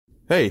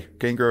Hey,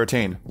 Gain, Grow,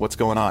 Retain, what's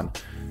going on?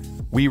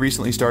 We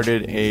recently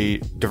started a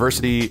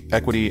diversity,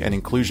 equity, and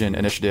inclusion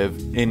initiative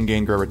in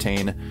Gain, Grow,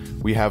 Retain.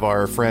 We have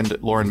our friend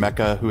Lauren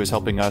Mecca who is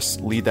helping us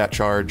lead that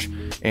charge.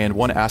 And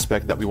one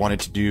aspect that we wanted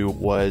to do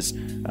was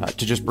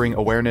to just bring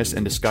awareness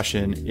and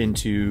discussion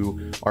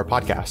into our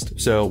podcast.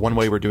 So one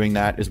way we're doing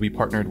that is we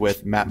partnered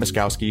with Matt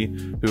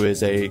Myszkowski, who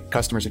is a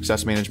customer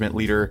success management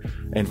leader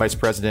and vice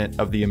president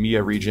of the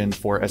EMEA region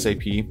for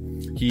SAP.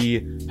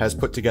 He has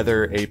put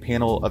together a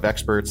panel of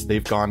experts.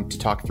 They've gone to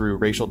talk through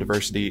racial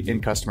diversity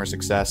in customer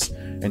success.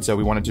 And so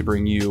we wanted to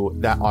bring you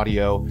that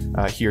audio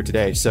here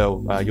today.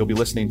 So you'll be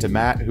listening to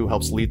Matt, who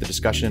helps lead the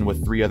discussion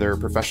with three other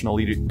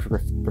professionals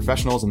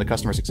in the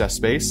customer success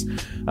space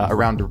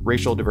around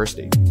racial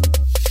diversity.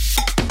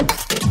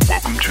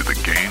 Welcome to the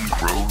Gain,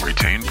 Grow,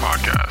 Retain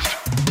podcast.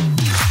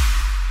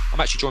 I'm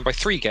actually joined by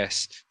three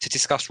guests to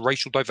discuss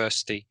racial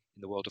diversity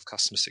in the world of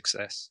customer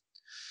success.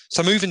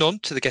 So moving on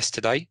to the guests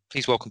today,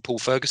 please welcome Paul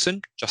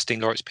Ferguson, Justine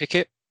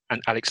Lawrence-Pickett,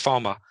 and Alex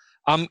Farmer.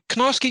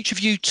 Can I ask each of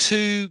you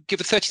to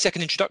give a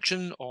 30-second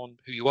introduction on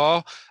who you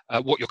are,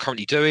 what you're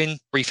currently doing,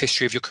 brief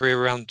history of your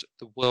career around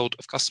the world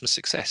of customer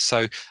success?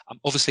 So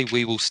obviously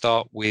we will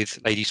start with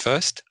ladies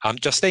first.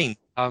 Justine,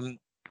 go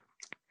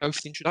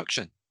for the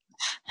introduction.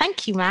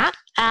 Thank you, Matt.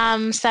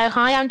 So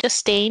hi, I'm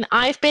Justine.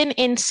 I've been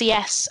in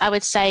CS, I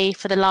would say,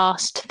 for the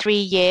last 3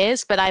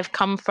 years, but I've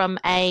come from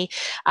a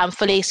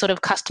fully sort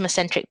of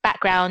customer-centric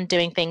background,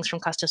 doing things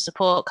from customer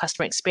support,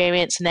 customer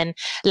experience, and then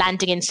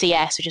landing in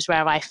CS, which is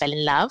where I fell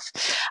in love.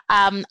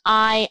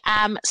 I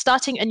am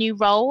starting a new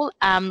role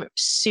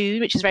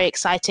soon, which is very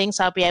exciting.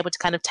 So I'll be able to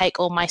kind of take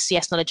all my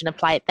CS knowledge and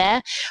apply it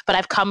there. But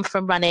I've come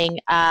from running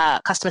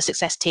customer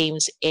success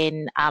teams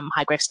in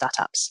high-growth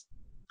startups.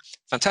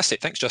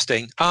 Fantastic. Thanks,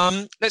 Justine.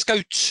 Let's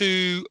go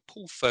to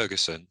Paul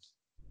Ferguson.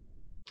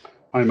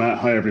 Hi, Matt.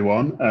 Hi,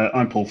 everyone.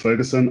 I'm Paul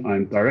Ferguson.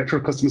 I'm Director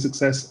of Customer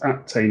Success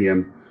at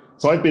Tanium.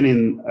 So I've been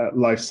in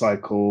life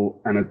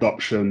cycle and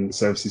adoption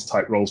services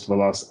type roles for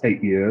the last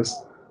 8 years,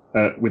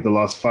 with the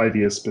last 5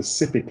 years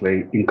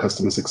specifically in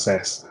customer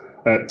success.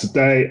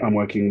 Today, I'm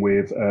working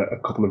with a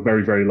couple of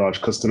very, very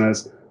large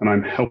customers, and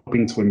I'm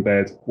helping to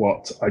embed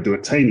what I do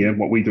at Tanium,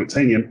 what we do at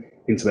Tanium,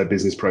 into their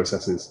business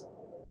processes.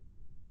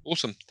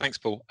 Awesome. Thanks,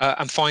 Paul.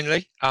 And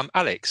finally,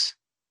 Alex.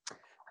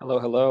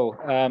 Hello.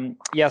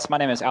 Yes, my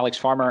name is Alex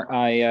Farmer.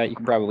 You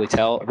can probably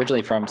tell,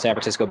 originally from San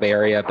Francisco Bay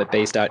Area, but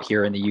based out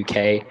here in the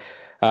UK.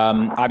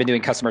 I've been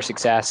doing customer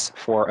success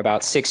for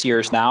about 6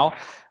 years now.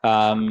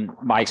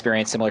 My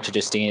experience, similar to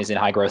Justine, is in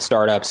high growth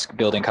startups,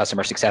 building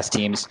customer success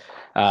teams.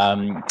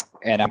 And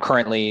I'm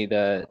currently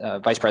the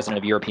Vice President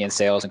of European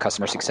Sales and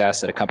Customer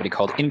Success at a company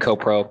called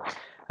IncoPro.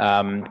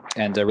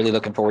 And really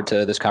looking forward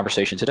to this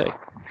conversation today.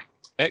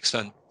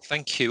 Excellent.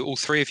 Thank you, all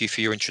three of you,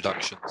 for your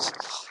introductions.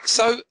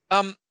 So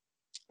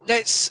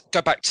let's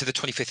go back to the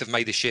 25th of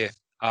May this year.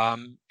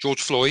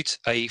 George Floyd,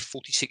 a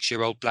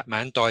 46-year-old black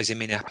man, dies in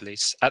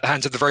Minneapolis at the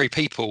hands of the very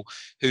people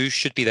who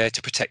should be there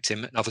to protect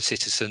him and other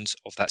citizens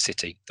of that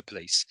city, the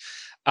police.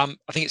 I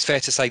think it's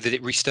fair to say that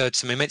it restirred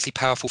some immensely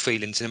powerful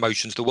feelings and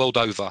emotions the world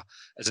over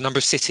as a number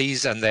of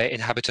cities and their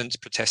inhabitants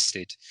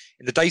protested.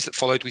 In the days that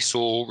followed, we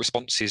saw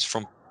responses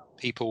from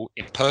people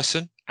in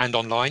person and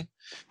online,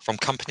 from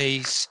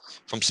companies,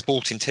 from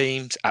sporting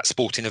teams, at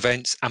sporting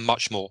events, and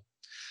much more.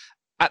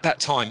 At that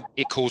time,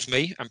 it caused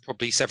me, and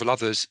probably several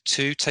others,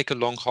 to take a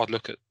long, hard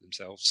look at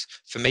themselves.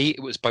 For me,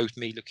 it was both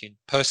me looking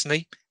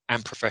personally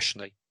and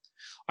professionally.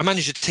 I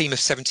manage a team of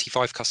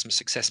 75 customer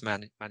success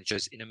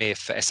managers in EMEA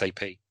for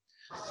SAP.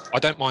 I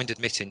don't mind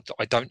admitting that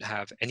I don't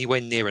have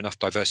anywhere near enough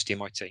diversity in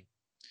my team.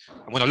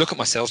 And when I look at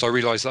myself, I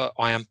realise that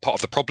I am part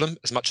of the problem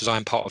as much as I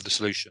am part of the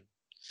solution.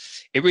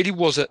 It really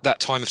was at that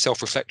time of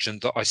self-reflection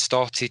that I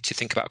started to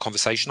think about a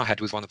conversation I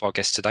had with one of our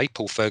guests today,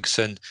 Paul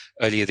Ferguson,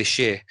 earlier this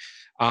year,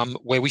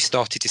 where we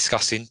started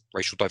discussing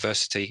racial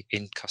diversity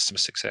in customer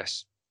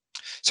success.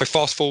 So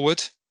fast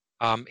forward,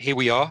 here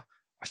we are.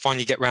 I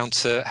finally get round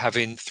to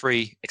having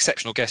three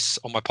exceptional guests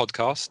on my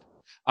podcast.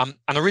 And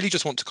I really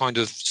just want to kind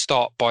of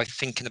start by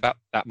thinking about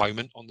that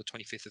moment on the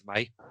 25th of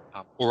May,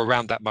 or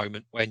around that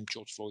moment when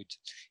George Floyd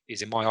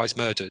is, in my eyes,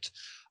 murdered.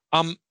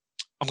 I'm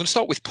going to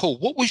start with Paul.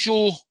 What was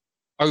your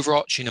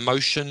overarching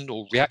emotion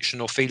or reaction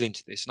or feeling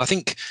to this? And I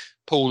think,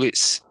 Paul,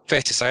 it's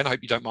fair to say, and I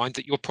hope you don't mind,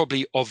 that you're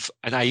probably of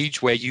an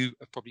age where you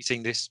have probably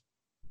seen this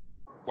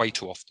way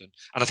too often.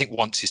 And I think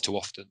once is too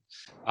often.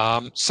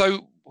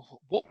 So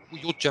what were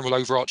your general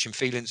overarching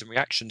feelings and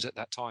reactions at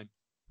that time?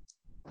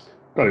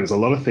 God, it was a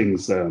lot of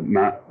things,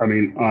 Matt. I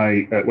mean,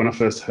 when I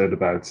first heard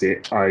about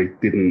it, I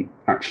didn't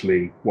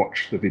actually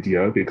watch the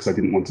video because I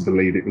didn't want to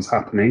believe it was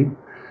happening.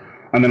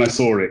 And then I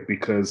saw it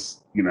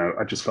because,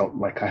 I just felt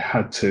like I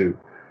had to.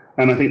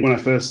 And I think when I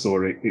first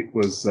saw it, it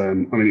was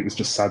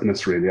just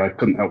sadness, really. I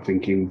couldn't help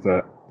thinking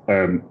that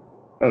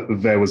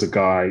there was a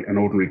guy, an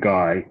ordinary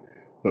guy,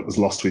 that was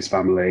lost to his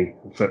family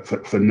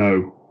for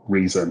no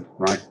reason,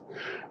 right?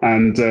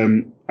 And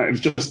it was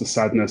just the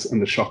sadness and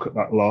the shock at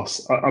that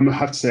loss. I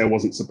have to say I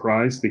wasn't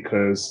surprised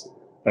because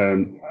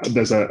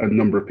There's a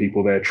number of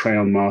people there,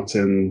 Trayon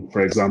Martin,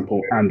 for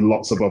example, and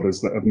lots of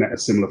others that have met a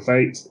similar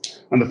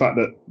fate. And the fact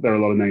that there are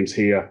a lot of names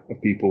here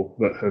of people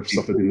that have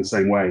suffered in the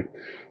same way.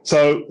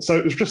 So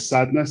it was just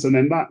sadness. And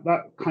then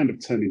that kind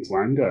of turned into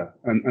anger.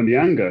 And the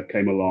anger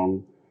came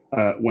along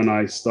when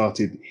I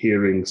started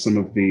hearing some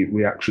of the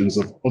reactions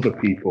of other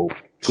people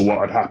to what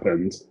had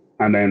happened,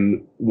 and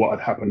then what had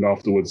happened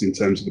afterwards in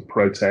terms of the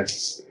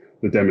protests,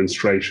 the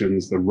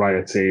demonstrations, the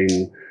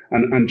rioting,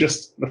 and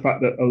just the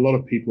fact that a lot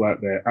of people out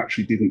there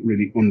actually didn't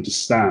really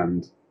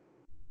understand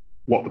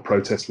what the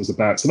protest was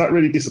about. So that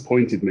really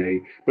disappointed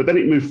me. But then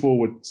it moved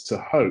forward to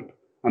hope.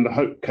 And the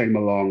hope came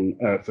along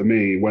for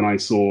me when I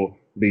saw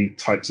the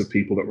types of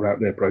people that were out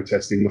there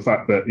protesting, the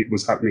fact that it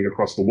was happening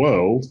across the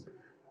world,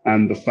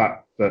 and the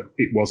fact that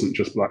it wasn't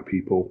just Black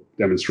people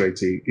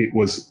demonstrating. It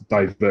was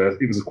diverse.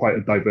 It was quite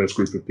a diverse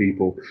group of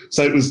people.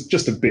 So it was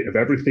just a bit of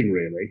everything,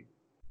 really.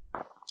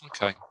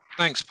 Okay.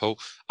 Thanks, Paul.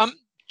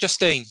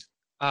 Justine,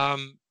 no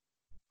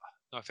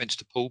offence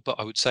to Paul, but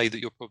I would say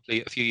that you're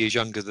probably a few years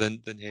younger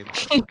than him.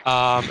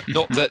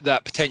 Not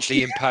that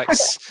potentially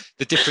impacts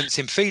the difference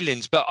in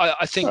feelings, but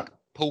I think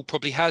Paul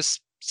probably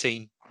has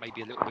seen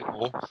maybe a little bit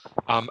more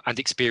and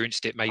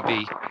experienced it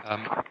maybe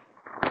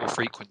more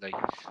frequently.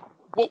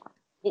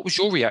 What was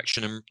your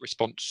reaction and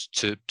response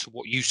to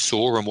what you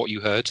saw and what you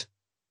heard?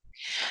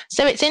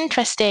 So it's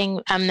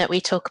interesting that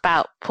we talk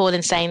about Paul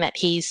and saying that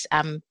he's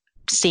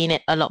seen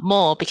it a lot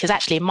more, because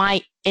actually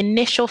my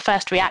initial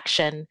first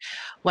reaction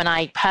when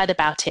I heard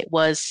about it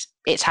was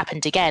it's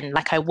happened again.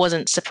 Like, I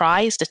wasn't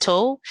surprised at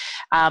all.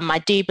 I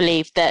do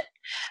believe that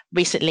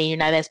recently,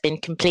 there's been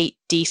complete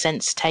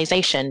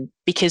desensitization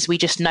because we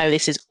just know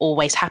this is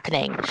always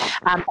happening.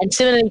 And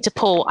similarly to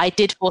Paul, I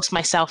did force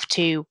myself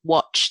to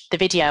watch the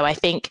video. I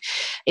think,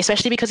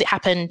 especially because it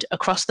happened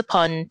across the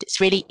pond, it's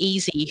really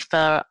easy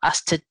for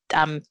us to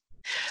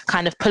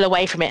kind of pull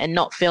away from it and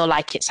not feel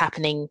like it's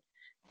happening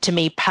to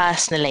me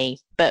personally.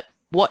 But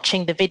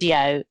watching the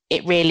video,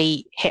 it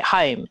really hit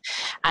home.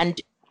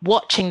 And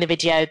watching the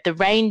video, the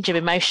range of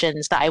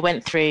emotions that I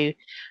went through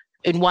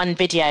in one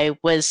video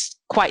was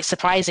quite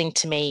surprising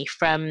to me,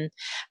 from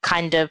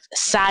kind of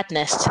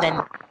sadness to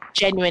then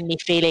genuinely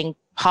feeling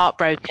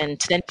heartbroken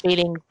to then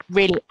feeling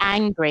really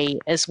angry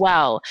as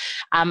well,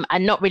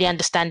 and not really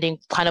understanding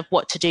kind of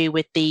what to do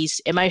with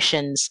these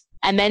emotions,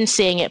 and then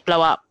seeing it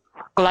blow up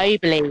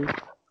globally.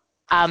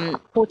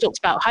 Paul talks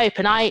about hope,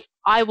 and I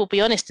will be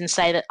honest and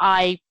say that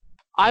I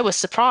was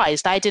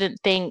surprised. I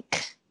didn't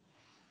think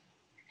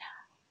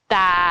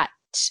that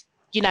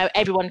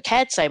everyone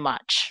cared so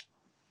much.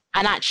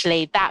 And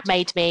actually that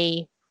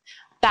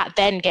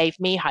then gave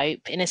me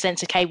hope, in a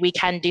sense. Okay, we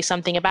can do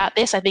something about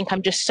this. I think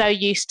I'm just so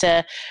used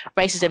to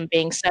racism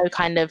being so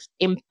kind of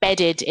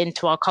embedded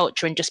into our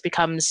culture and just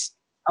becomes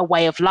a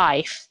way of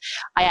life.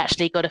 I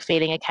actually got a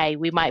feeling, okay,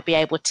 we might be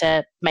able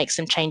to make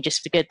some changes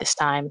for good this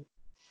time.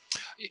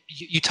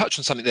 You touched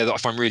on something there that I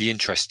find really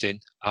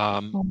interesting,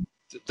 the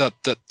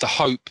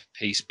hope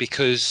piece,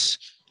 because,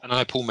 and I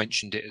know Paul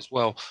mentioned it as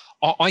well,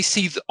 I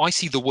see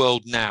the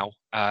world now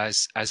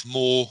as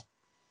more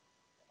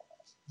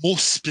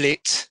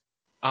split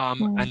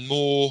and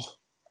more,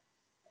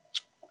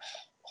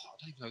 I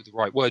don't even know the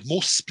right word,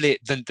 more split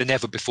than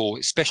ever before,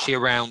 especially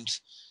around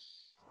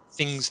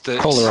things that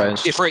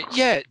polarized,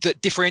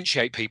 that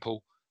differentiate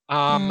people.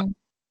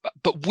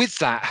 But with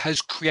that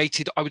has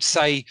created, I would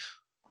say,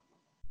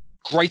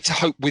 greater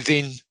hope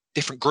within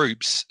different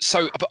groups.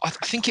 So, but I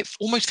think it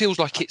almost feels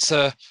like it's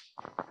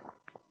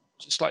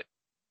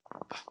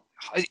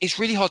it's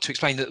really hard to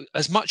explain, that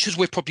as much as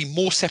we're probably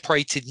more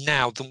separated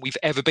now than we've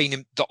ever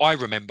been that I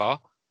remember,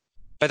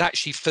 but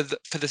actually for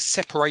the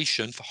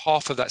separation, for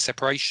half of that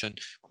separation,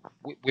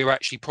 we're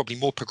actually probably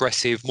more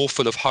progressive, more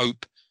full of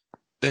hope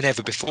than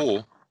ever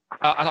before.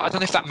 And I don't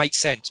know if that makes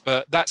sense,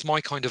 but that's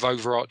my kind of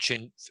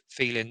overarching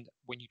feeling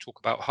when you talk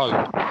about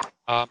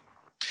hope.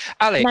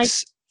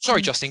 Alex,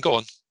 sorry, Justine, go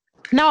on.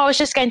 No, I was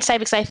just going to say,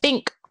 because I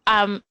think,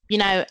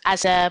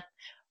 as a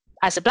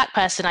Black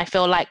person, I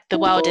feel like the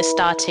world is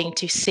starting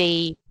to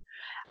see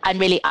and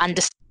really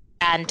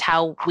understand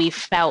how we've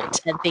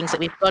felt and things that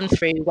we've gone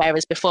through,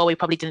 whereas before we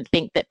probably didn't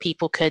think that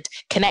people could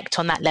connect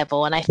on that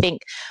level. And I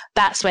think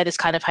that's where this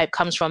kind of hope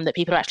comes from, that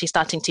people are actually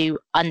starting to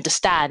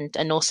understand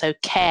and also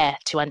care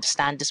to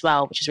understand as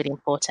well, which is really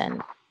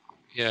important.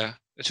 Yeah,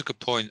 that's a good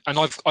point. And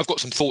I've got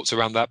some thoughts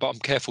around that, but I'm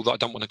careful that I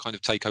don't want to kind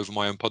of take over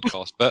my own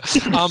podcast. But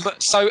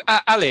so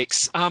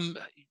Alex,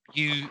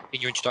 you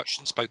in your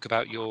introduction spoke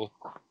about your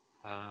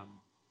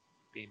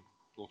being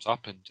brought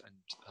up and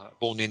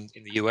born in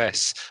the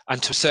US,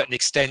 and to a certain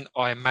extent,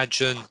 I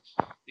imagine,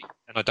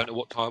 and I don't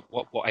know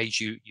what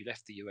age you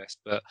left the US,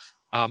 but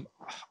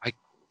I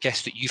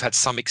guess that you've had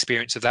some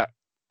experience of that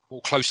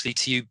more closely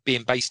to you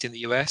being based in the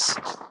US.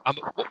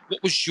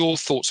 What was your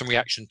thoughts and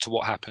reaction to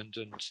what happened,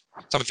 and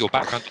some of your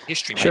background and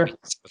history maybe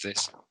of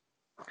this?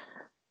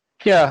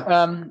 Yeah,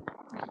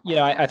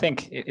 I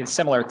think it's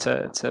similar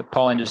to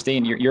Paul and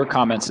Justine, your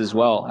comments as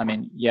well. I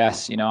mean,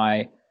 yes,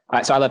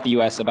 So I left the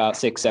U.S. about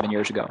 6-7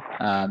 years ago.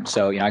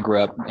 So I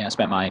grew up,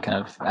 spent my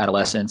kind of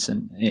adolescence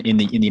in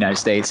the United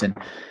States, and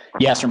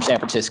yes, from San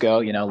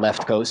Francisco,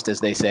 left coast as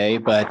they say.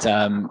 But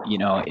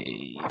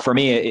for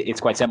me, it's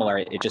quite similar.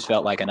 It just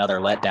felt like another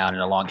letdown in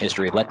a long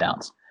history of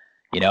letdowns.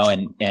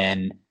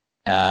 And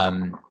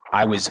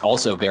I was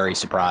also very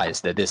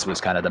surprised that this was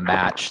kind of the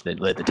match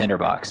that lit the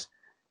tinderbox.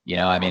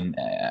 Without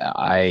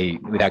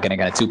getting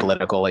kind of too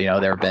political,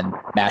 there have been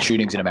mass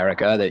shootings in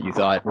America that you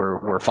thought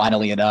were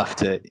finally enough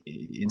to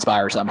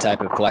inspire some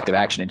type of collective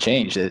action and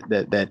change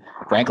that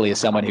frankly, as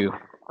someone who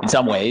in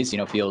some ways,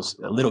 feels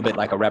a little bit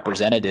like a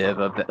representative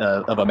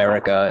of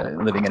America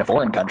living in a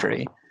foreign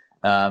country,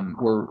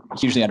 were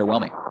hugely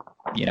underwhelming,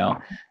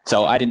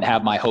 So I didn't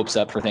have my hopes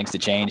up for things to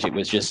change. It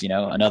was just,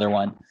 another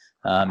one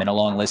in a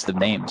long list of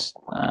names.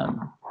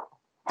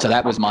 So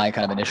that was my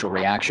kind of initial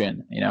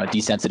reaction.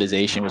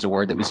 Desensitization was a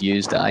word that was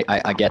used.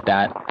 I get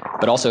that,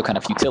 but also kind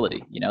of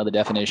futility. The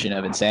definition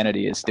of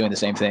insanity is doing the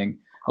same thing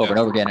over and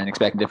over again and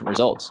expecting different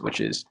results, which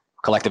is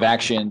collective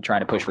action, trying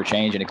to push for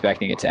change and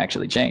expecting it to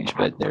actually change.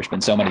 But there's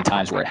been so many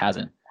times where it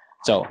hasn't.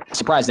 So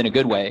surprised in a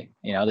good way,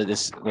 that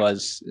this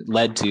was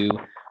led to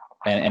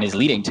and is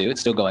leading to,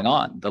 it's still going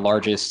on, the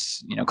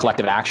largest,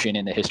 collective action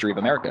in the history of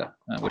America,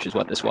 which is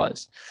what this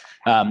was.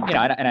 We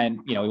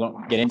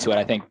won't get into it.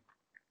 I think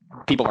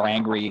people are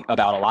angry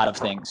about a lot of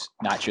things,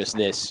 not just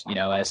this,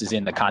 as is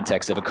in the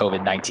context of a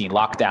COVID-19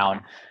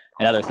 lockdown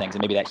and other things.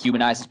 And maybe that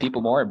humanizes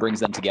people more and brings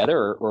them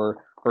together or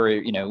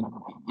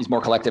is more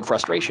collective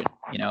frustration.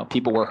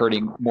 People were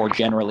hurting more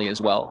generally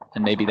as well.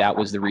 And maybe that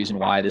was the reason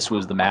why this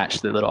was the match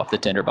that lit off the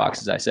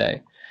tinderbox, as I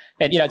say.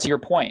 And, to your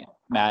point,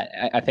 Matt,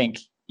 I think,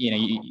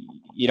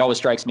 it always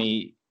strikes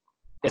me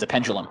as a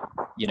pendulum.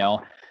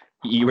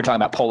 You were talking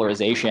about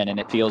polarization, and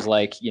it feels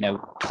like,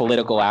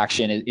 political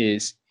action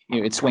is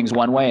it swings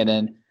one way and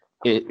then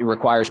it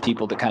requires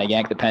people to kind of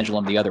yank the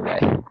pendulum the other way,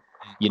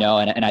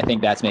 and I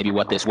think that's maybe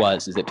what this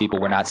was, is that people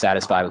were not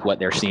satisfied with what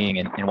they're seeing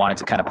and wanted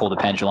to kind of pull the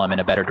pendulum in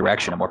a better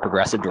direction, a more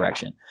progressive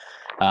direction.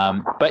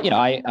 But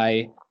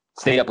I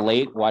stayed up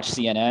late, watched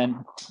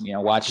CNN,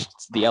 watched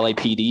the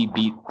LAPD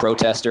beat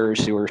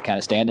protesters who were kind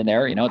of standing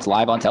there. It's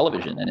live on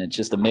television, and it's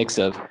just a mix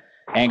of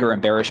anger,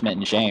 embarrassment,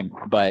 and shame.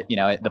 But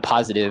the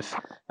positive,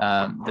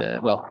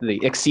 the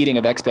exceeding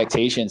of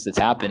expectations that's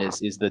happened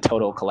is the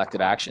total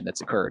collective action that's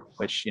occurred,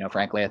 which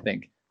frankly I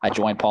think I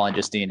joined Paul and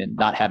Justine in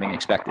not having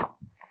expected.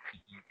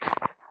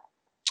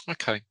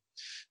 Okay.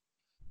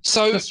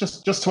 So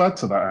just to add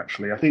to that,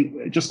 actually, I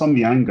think just on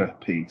the anger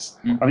piece,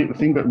 I think the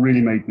thing that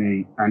really made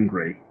me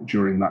angry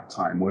during that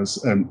time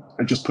was,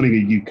 just putting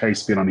a UK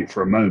spin on it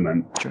for a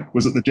moment,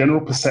 was that the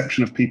general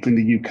perception of people in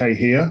the UK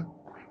here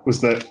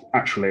was that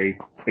actually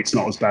it's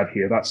not as bad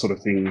here, that sort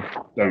of thing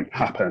don't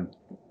happen.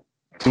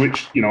 To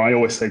which, I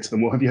always say to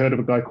them, well, have you heard of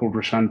a guy called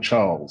Rashan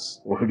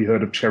Charles? Or have you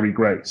heard of Cherry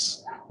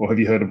Grace? Or have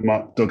you heard of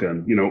Mark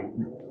Duggan?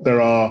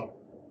 There are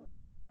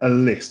a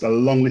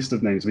long list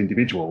of names of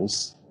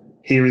individuals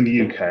here in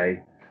the UK,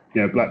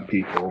 black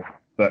people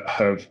that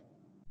have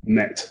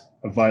met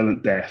a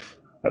violent death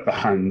at the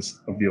hands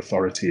of the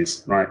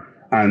authorities, right?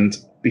 And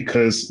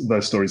because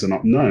those stories are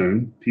not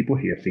known, people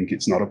here think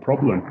it's not a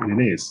problem, and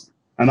it is.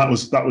 And that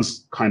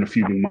was kind of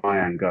fueling my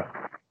anger.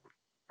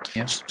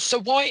 Yes. So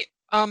why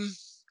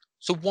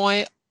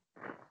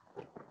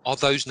are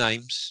those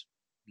names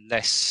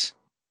less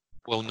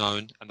well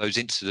known and those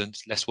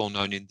incidents less well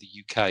known in the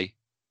UK?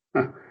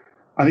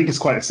 I think it's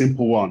quite a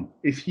simple one.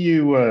 If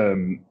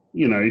you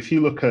if you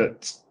look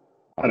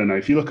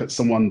at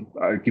someone,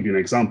 I'll give you an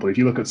example. If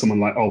you look at someone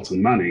like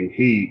Alton Manning,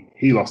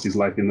 he lost his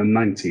life in the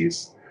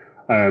 90s.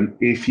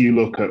 If you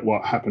look at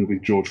what happened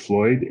with George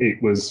Floyd,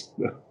 it was,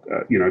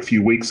 a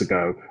few weeks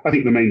ago. I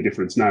think the main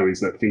difference now is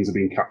that things are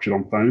being captured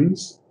on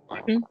phones.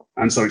 Mm-hmm.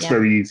 And so it's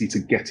very easy to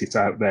get it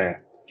out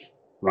there,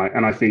 right?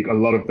 And I think a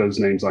lot of those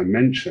names I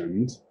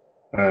mentioned,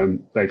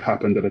 they've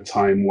happened at a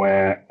time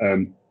where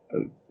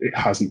it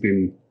hasn't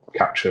been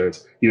captured.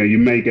 You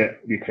may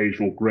get the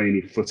occasional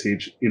grainy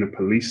footage in a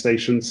police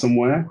station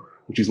somewhere,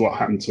 which is what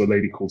happened to a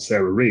lady called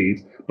Sarah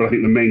Reed. But I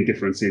think the main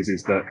difference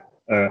is that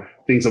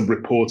things are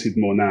reported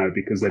more now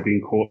because they're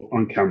being caught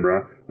on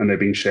camera and they're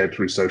being shared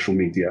through social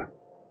media.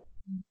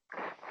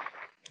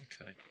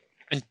 Okay.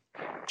 And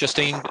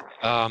Justine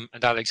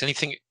and Alex,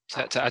 anything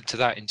to add to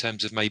that in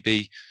terms of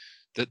maybe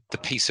the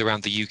piece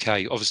around the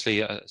UK?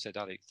 Obviously, I said,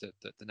 Alex,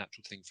 the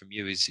natural thing from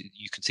you is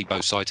you can see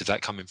both sides of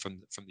that coming from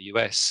the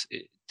US.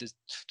 Does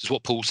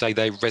what Paul say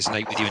there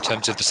resonate with you in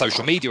terms of the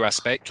social media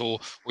aspect, or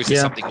is there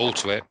something more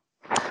to it?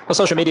 Well,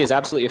 social media is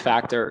absolutely a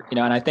factor, and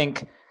I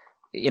think,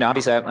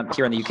 obviously I'm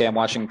here in the UK, I'm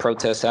watching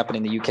protests happen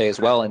in the UK as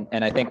well.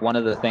 And I think one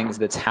of the things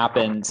that's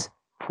happened,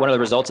 one of the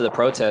results of the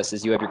protests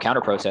is you have your counter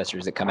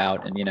protesters that come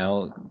out and,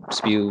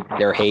 spew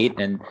their hate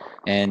and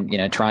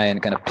try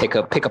and kind of pick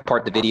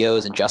apart the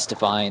videos and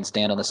justify and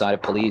stand on the side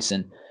of police.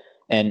 And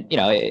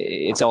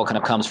it's all kind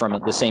of comes from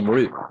the same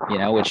root,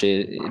 which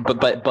is,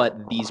 but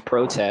these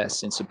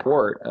protests in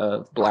support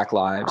of Black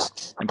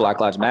Lives and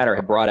Black Lives Matter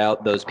have brought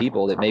out those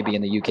people that maybe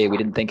in the UK we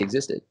didn't think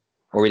existed.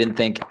 or we didn't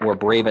think we're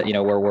brave,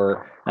 where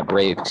we're not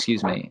brave,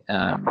 excuse me,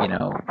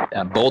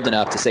 bold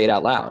enough to say it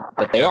out loud,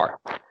 but they are.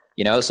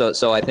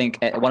 So I think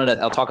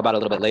I'll talk about it a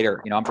little bit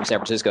later. I'm from San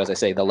Francisco, as I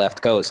say, the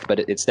left coast, but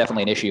it's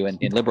definitely an issue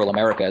in liberal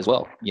America as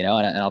well, and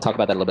I'll talk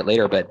about that a little bit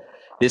later. But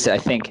this, I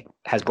think,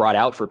 has brought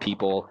out for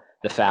people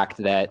the fact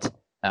that,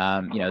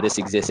 this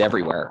exists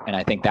everywhere. And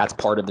I think that's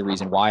part of the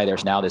reason why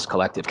there's now this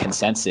collective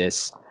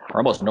consensus or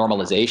almost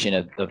normalization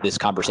of this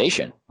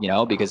conversation,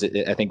 because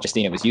I think,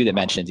 Justine, it was you that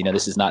mentioned,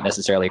 this is not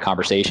necessarily a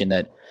conversation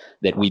that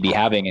we'd be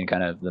having in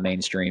kind of the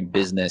mainstream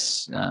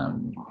business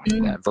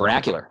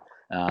vernacular.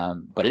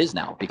 But it is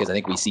now, because I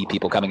think we see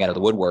people coming out of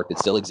the woodwork that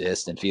still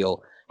exist and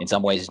feel in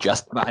some ways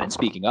justified in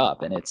speaking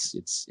up. And it's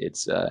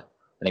I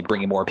think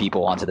bringing more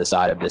people onto the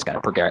side of this kind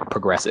of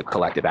progressive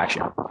collective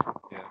action.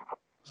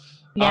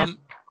 Yeah.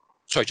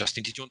 Sorry,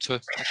 Justine, did you want to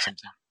add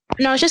something?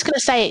 No, I was just going to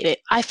say,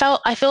 I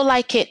feel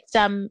like it's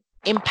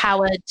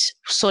empowered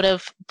sort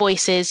of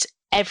voices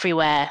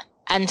everywhere.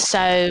 And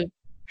so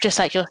just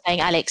like you're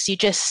saying, Alex, you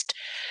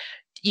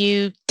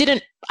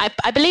didn't,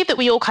 I believe that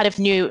we all kind of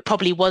knew it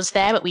probably was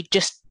there, but we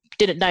just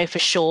didn't know for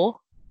sure.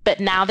 But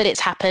now that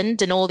it's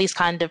happened and all these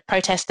kind of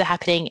protests are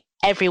happening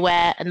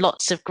everywhere and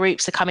lots of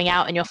groups are coming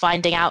out and you're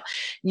finding out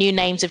new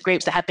names of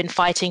groups that have been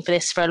fighting for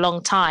this for a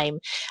long time,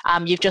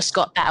 you've just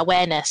got that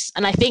awareness.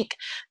 And I think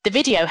the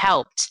video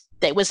helped.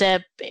 It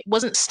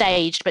wasn't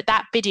staged, but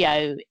that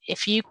video,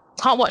 if you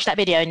can't watch that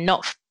video and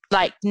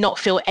not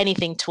feel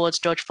anything towards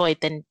George Floyd,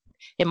 then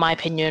in my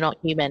opinion, you're not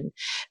human,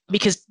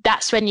 because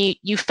that's when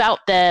you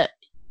felt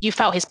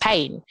his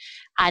pain,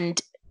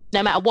 and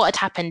no matter what had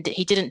happened,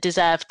 he didn't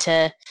deserve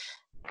to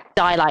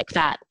die like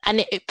that.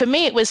 And for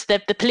me, it was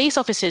the police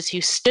officers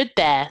who stood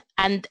there,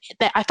 and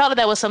I felt that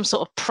there was some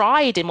sort of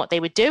pride in what they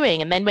were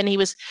doing. And then when he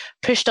was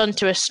pushed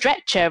onto a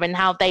stretcher, and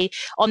how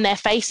on their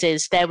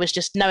faces, there was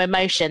just no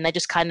emotion. They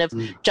just kind of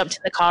jumped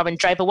in the car and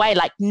drove away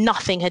like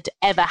nothing had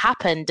ever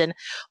happened. And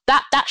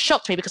that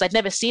shocked me, because I'd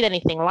never seen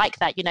anything like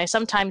that.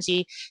 Sometimes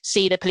you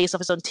see the police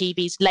officers on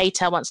TVs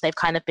later, once they've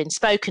kind of been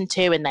spoken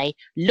to, and they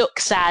look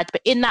sad.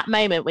 But in that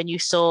moment, when you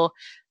saw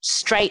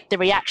straight the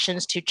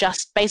reactions to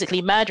just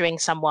basically murdering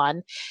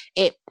someone,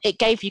 it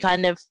gave you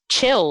kind of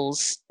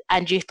chills,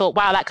 and you thought,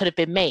 wow, that could have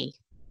been me.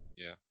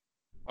 Yeah,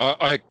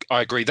 I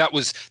agree. That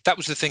was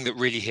the thing that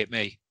really hit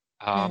me.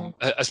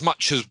 As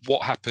much as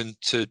what happened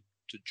to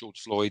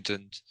George Floyd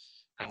and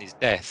his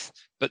death,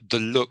 but the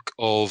look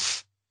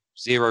of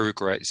zero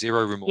regret,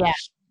 zero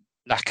remorse,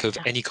 lack of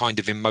any kind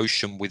of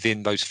emotion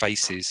within those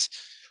faces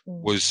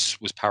was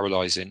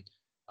paralyzing.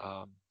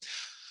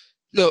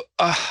 Look,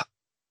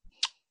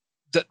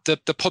 the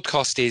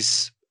podcast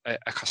is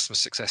a customer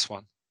success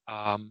one.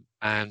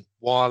 And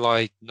while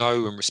I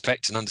know and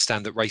respect and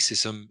understand that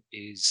racism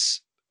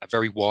is a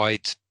very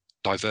wide,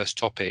 diverse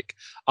topic,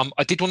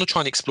 I did want to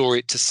try and explore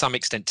it to some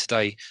extent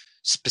today,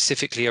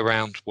 specifically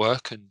around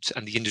work and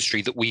the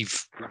industry that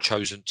we've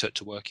chosen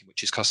to work in,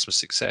 which is customer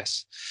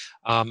success.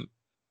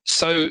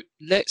 So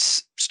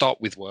let's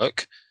start with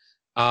work.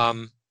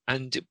 And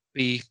it'd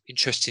be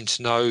interesting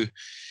to know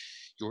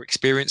your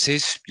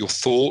experiences, your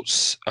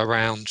thoughts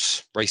around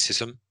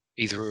racism,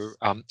 either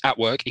at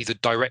work, either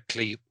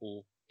directly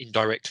or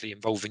indirectly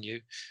involving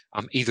you,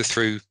 either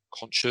through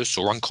conscious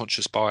or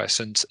unconscious bias.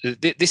 And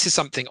this is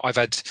something I've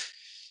had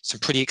some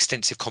pretty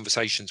extensive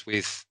conversations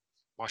with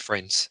my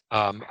friends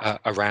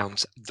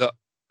around, that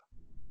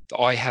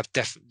I have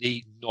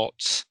definitely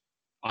not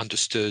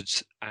understood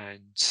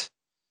and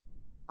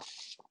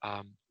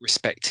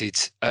respected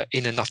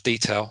in enough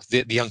detail,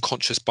 the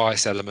unconscious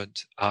bias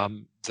element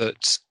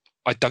that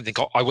I don't think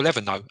I will ever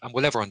know and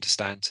will ever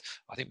understand.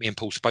 I think me and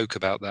Paul spoke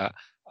about that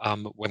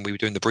when we were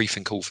doing the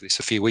briefing call for this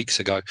a few weeks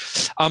ago.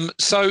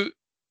 So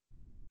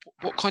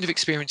what kind of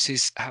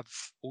experiences have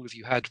all of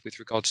you had with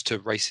regards to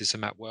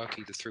racism at work,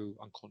 either through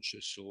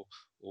unconscious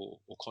or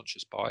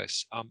conscious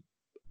bias?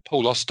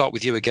 Paul, I'll start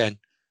with you again.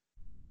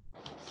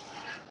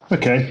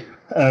 Okay.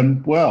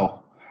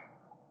 Well,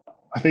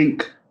 I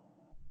think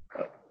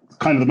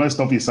kind of the most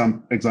obvious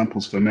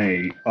examples for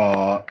me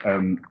are,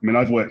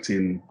 I've worked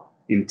in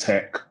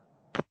tech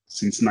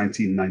since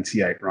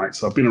 1998, right?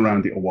 So I've been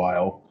around it a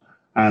while.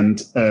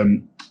 And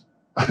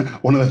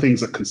one of the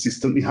things that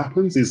consistently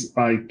happens is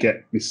I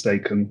get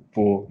mistaken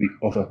for the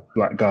other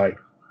black guy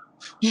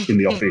in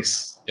the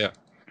office. Yeah,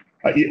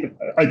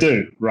 I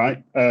do,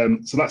 right?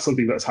 So that's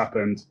something that's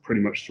happened pretty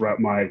much throughout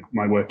my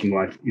working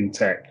life in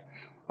tech.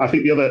 I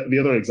think the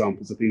other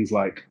examples are things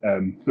like,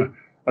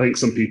 I think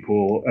some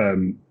people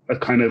are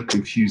kind of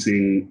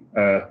confusing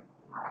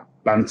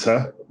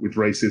banter with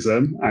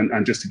racism.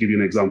 And just to give you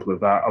an example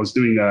of that, I was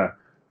doing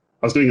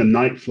a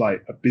night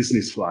flight, a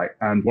business flight,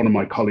 and one of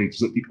my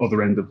colleagues was at the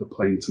other end of the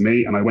plane to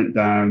me, and I went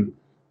down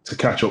to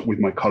catch up with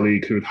my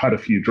colleague who had had a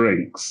few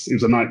drinks. It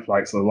was a night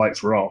flight, so the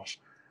lights were off,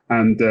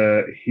 and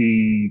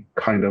he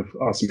kind of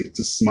asked me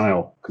to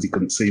smile because he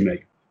couldn't see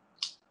me.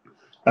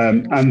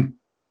 And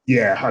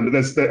yeah, and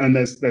there's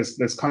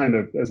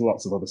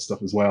lots of other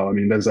stuff as well. I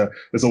mean,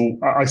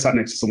 I sat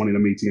next to someone in a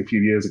meeting a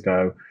few years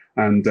ago,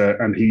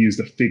 and he used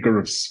a figure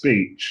of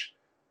speech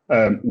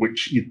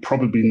which you'd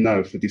probably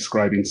know for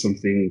describing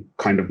something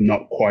kind of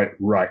not quite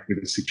right with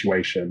the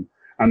situation.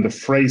 And the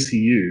phrase he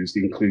used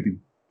included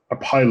a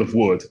pile of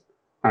wood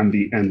and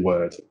the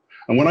N-word.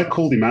 And when I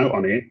called him out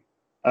on it,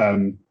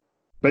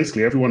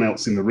 basically everyone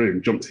else in the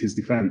room jumped to his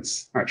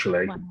defense,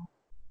 actually,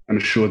 and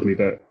assured me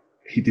that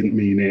he didn't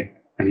mean it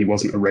and he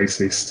wasn't a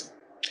racist.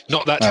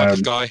 Not that type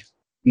of guy.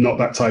 Not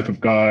that type of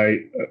guy.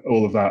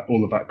 All of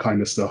that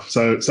kind of stuff.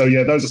 So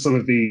yeah, those are some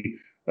of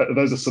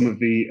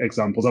the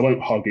examples. I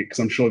won't hog it because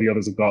I'm sure the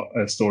others have got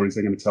stories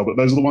they're going to tell, but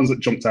those are the ones that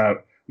jumped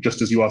out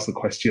just as you asked the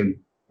question,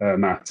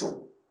 Matt.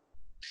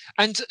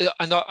 And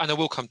I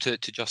will come to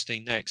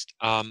Justine next.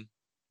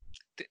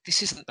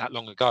 This isn't that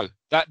long ago.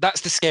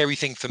 That's the scary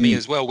thing for me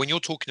as well. When you're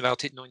talking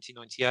about it,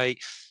 1998,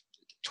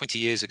 20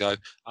 years ago,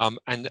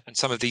 and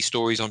some of these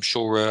stories I'm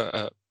sure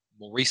are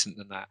more recent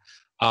than that.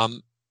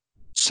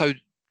 So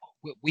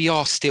we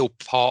are still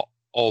part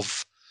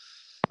of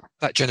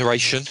that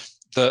generation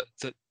that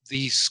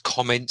these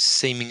comments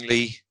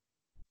seemingly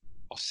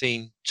are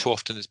seen too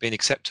often as being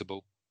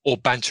acceptable, or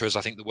banter, as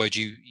I think the word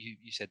you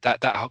said,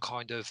 that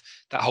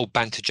whole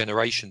banter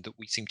generation that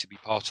we seem to be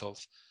part of,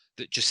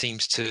 that just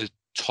seems to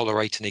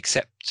tolerate and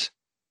accept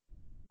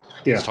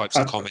these types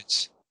of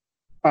comments.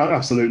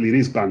 Absolutely, it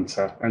is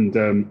banter, and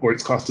or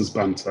it's classed as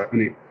banter,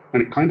 and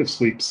it kind of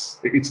sweeps.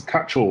 It's a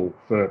catch-all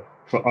for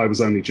I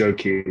was only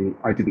joking,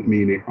 I didn't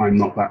mean it, I'm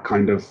not that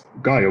kind of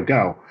guy or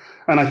gal.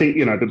 And I think,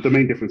 the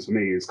main difference for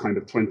me is kind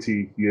of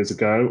 20 years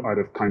ago, I'd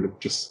have kind of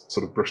just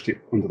sort of brushed it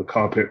under the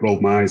carpet,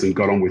 rolled my eyes and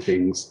got on with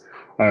things.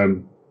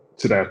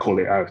 Today I call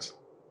it out.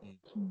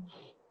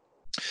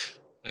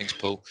 Thanks,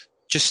 Paul.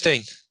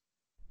 Justine,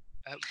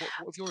 what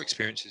have your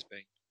experiences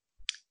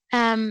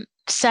been?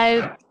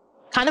 So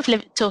kind of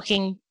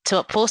talking to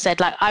what Paul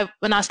said, like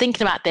when I was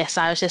thinking about this,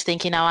 I was just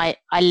thinking, I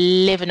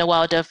live in a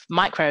world of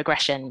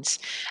microaggressions.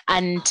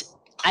 And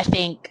I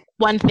think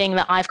one thing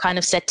that I've kind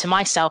of said to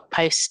myself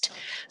post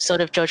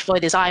sort of George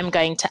Floyd is I'm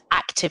going to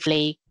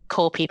actively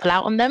call people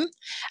out on them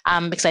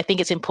because I think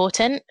it's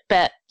important.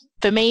 But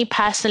for me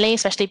personally,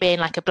 especially being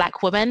like a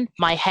Black woman,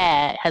 my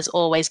hair has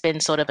always been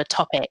sort of a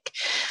topic.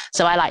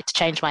 So I like to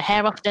change my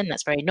hair often.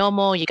 That's very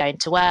normal. You're going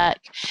to work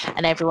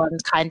and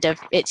everyone's kind of,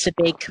 it's a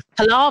big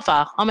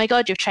palaver. Oh my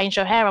God, you've changed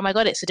your hair. Oh my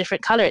God, it's a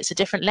different color. It's a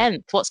different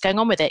length. What's going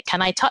on with it?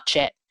 Can I touch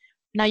it?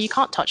 No, you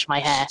can't touch my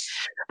hair.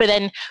 But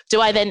then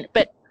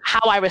but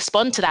how I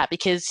respond to that,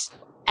 because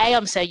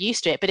I'm so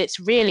used to it, but it's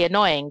really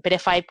annoying. But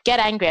if I get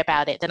angry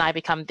about it, then I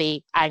become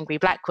the angry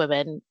Black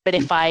woman. But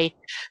if I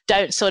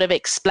don't sort of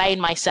explain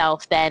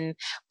myself, then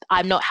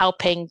I'm not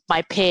helping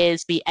my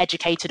peers be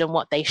educated on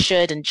what they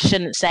should and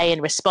shouldn't say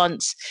in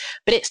response.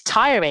 But it's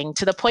tiring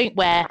to the point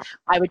where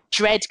I would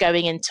dread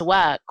going into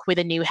work with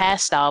a new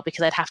hairstyle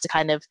because I'd have to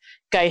kind of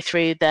go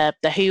through the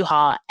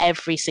hoo-ha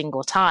every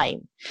single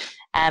time.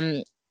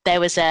 There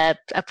was a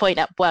point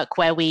at work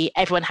where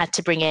everyone had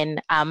to bring in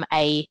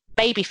a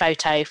baby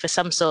photo for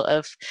some sort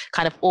of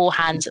kind of all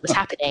hands that was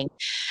happening.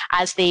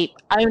 As the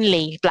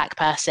only Black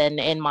person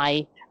in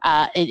my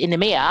in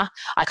EMEA,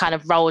 I kind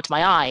of rolled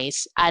my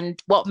eyes.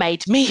 And what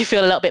made me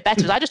feel a little bit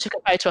better was I just took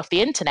a photo off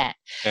the internet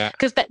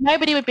because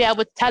nobody would be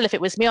able to tell if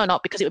it was me or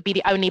not because it would be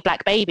the only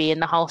Black baby in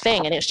the whole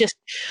thing. And it's just,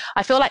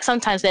 I feel like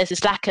sometimes there's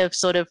this lack of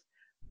sort of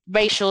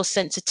racial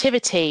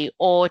sensitivity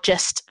or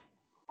just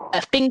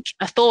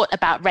a thought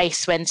about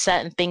race when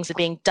certain things are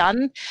being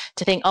done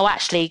to think, oh,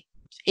 actually,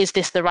 is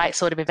this the right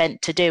sort of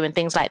event to do and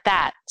things like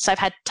that. So I've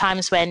had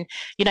times when,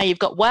 you've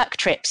got work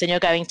trips and you're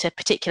going to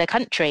particular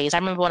countries. I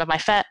remember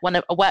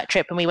a work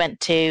trip and we went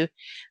to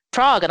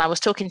Prague and I was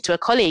talking to a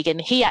colleague and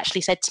he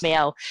actually said to me,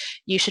 oh,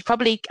 you should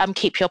probably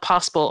keep your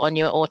passport on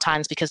you at all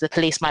times because the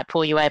police might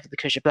pull you over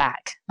because you're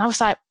Black. And I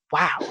was like,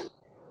 wow.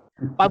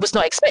 I was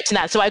not expecting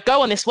that. So I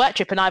go on this work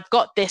trip and I've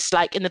got this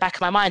like in the back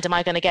of my mind, am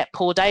I going to get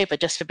pulled over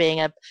just for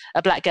being a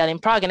Black girl in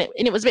Prague? And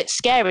it was a bit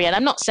scary. And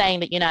I'm not saying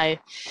that,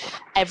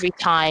 every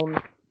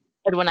time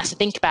everyone has to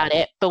think about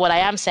it. But what I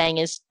am saying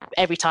is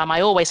every time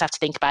I always have to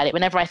think about it.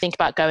 Whenever I think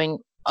about going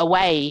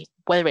away,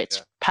 whether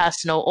it's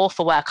personal or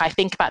for work, I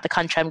think about the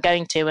country I'm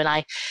going to and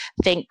I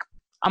think,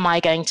 am I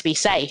going to be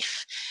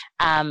safe?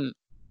 And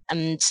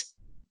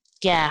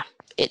yeah,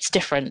 it's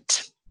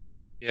different.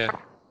 Yeah.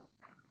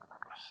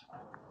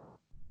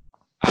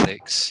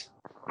 Alex.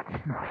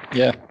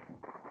 Yeah.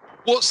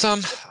 What's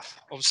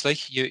obviously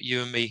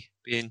you and me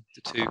being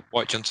the two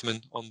white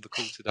gentlemen on the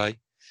call today.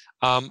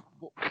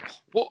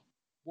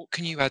 What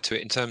can you add to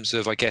it in terms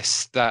of, I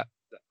guess, that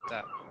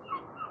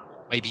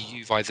maybe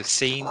you've either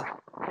seen,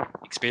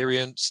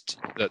 experienced,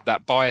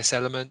 that bias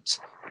element?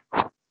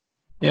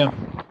 Yeah.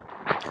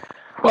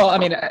 Well, I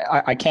mean,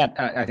 I can't.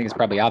 I think it's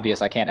probably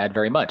obvious. I can't add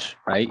very much,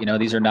 right?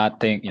 These are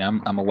not things.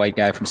 I'm a white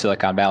guy from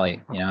Silicon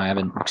Valley. I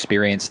haven't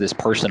experienced this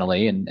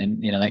personally, and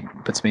that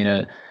puts me in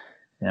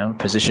a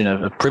position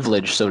of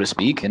privilege, so to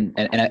speak. And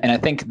I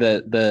think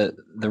the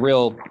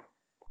real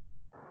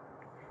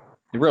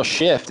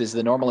shift is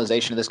the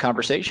normalization of this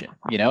conversation.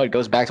 It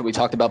goes back to what we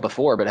talked about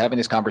before, but having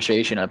this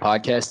conversation on a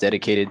podcast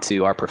dedicated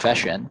to our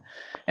profession,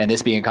 and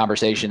this being a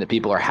conversation that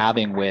people are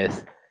having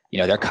with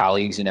their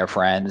colleagues and their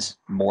friends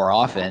more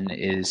often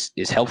is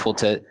helpful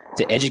to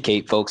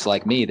educate folks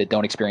like me that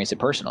don't experience it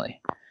personally.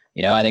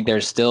 I think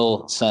there's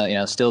still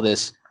some, still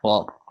this,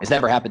 well, it's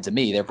never happened to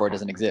me, therefore it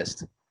doesn't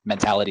exist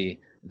mentality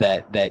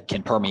that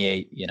can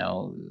permeate,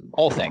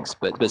 all things,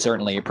 but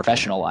certainly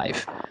professional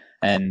life.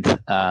 And,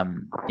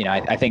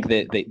 I think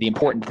that the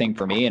important thing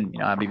for me, and,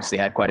 I've obviously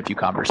had quite a few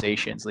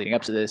conversations leading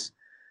up to this,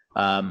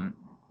 and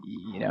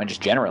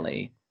just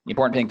generally, the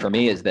important thing for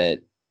me is that,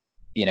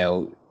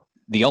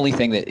 the only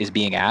thing that is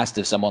being asked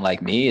of someone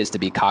like me is to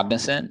be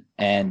cognizant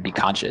and be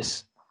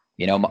conscious.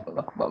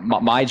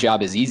 My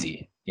job is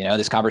easy.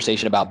 This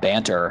conversation about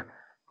banter,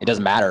 it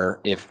doesn't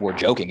matter if we're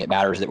joking. It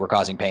matters that we're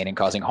causing pain and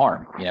causing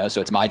harm. So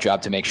it's my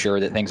job to make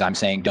sure that things I'm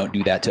saying don't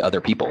do that to other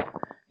people.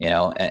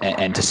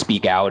 And to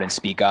speak out and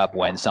speak up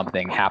when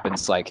something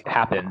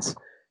happens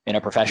in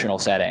a professional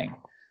setting.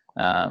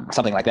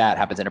 Something like that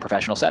happens in a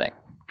professional setting.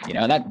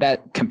 And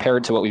that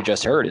compared to what we've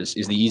just heard is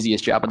the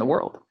easiest job in the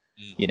world.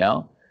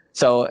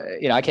 So,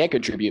 I can't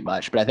contribute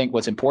much, but I think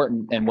what's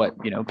important and what,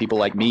 people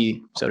like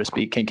me, so to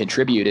speak, can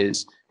contribute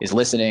is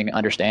listening,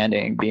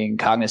 understanding, being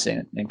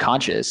cognizant and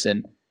conscious,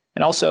 and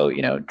also,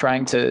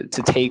 trying to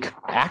take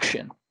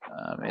action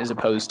as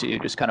opposed to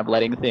just kind of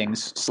letting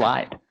things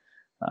slide.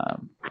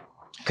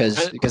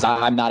 Because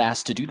I'm not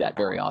asked to do that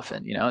very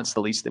often. It's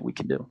the least that we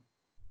can do.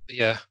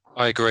 Yeah,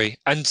 I agree.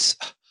 And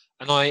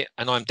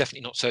I'm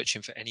definitely not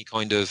searching for any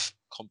kind of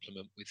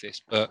compliment with this,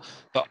 but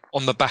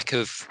on the back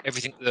of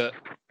everything that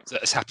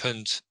has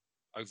happened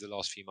over the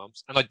last few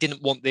months, and I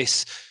didn't want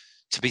this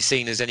to be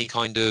seen as any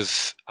kind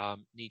of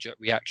knee-jerk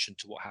reaction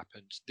to what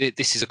happened.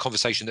 This is a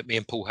conversation that me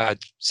and Paul had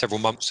several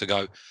months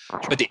ago,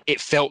 but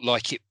it felt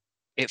like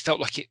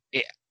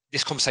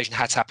this conversation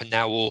had to happen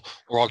now, or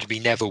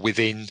arguably never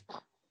within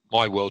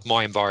my world,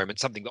 my environment,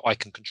 something that I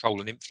can control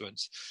and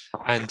influence.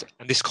 And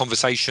this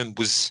conversation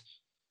was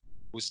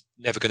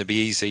never going to be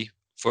easy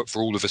for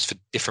all of us for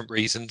different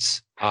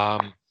reasons.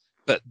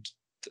 But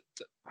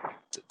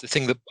the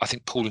thing that I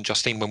think Paul and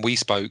Justine, when we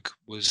spoke,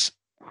 was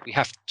we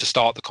have to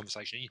start the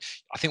conversation.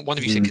 I think one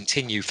of you said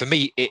continue. For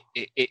me,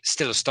 it's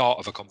still a start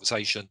of a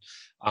conversation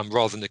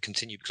rather than a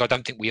continue, because I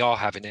don't think we are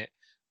having it.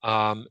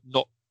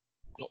 Not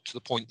to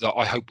the point that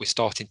I hope we're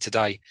starting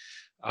today.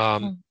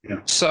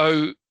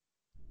 So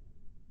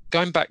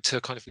going back to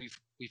kind of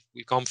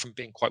we've gone from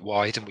being quite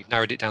wide and we've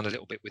narrowed it down a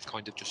little bit with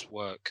kind of just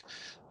work,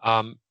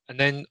 and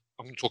then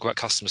I'm going to talk about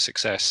customer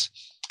success.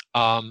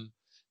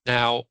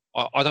 Now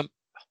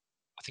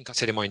I think I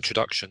said in my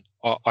introduction,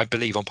 I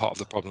believe I'm part of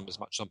the problem as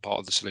much as I'm part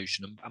of the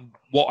solution. And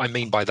what I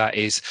mean by that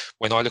is,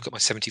 when I look at my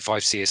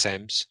 75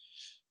 CSMs,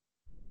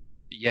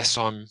 yes,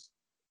 I'm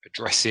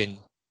addressing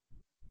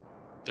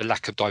the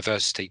lack of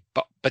diversity,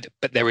 but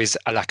there is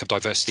a lack of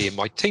diversity in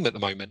my team at the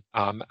moment,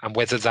 and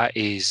whether that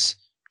is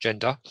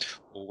gender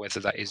or whether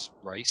that is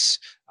race,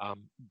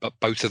 but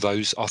both of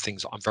those are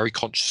things that I'm very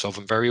conscious of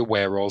and very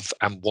aware of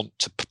and want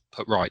to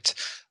put right.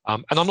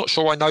 And I'm not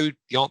sure I know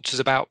the answers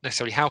about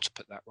necessarily how to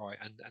put that right.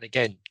 And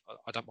again,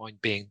 I don't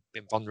mind being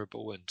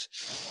vulnerable and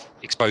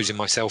exposing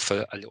myself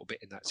a little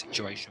bit in that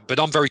situation. But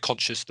I'm very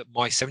conscious that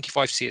my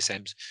 75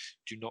 CSMs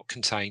do not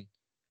contain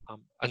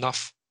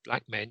enough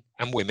black men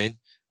and women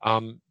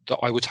that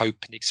I would hope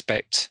and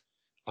expect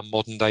a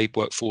modern day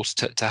workforce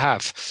to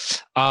have.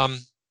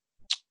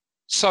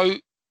 So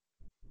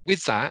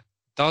with that,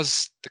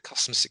 does the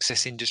customer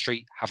success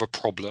industry have a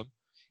problem?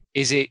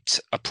 Is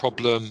it a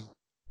problem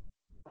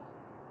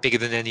bigger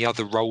than any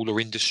other role or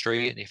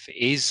industry? And if it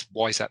is,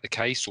 why is that the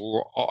case?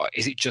 Or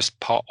is it just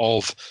part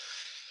of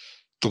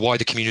the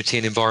wider community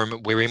and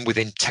environment we're in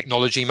within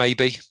technology,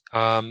 maybe?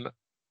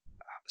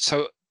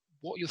 So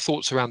what are your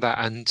thoughts around that?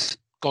 And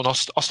go on, I'll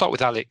start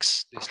with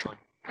Alex this time.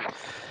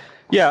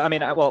 Yeah, I mean,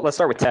 well, let's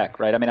start with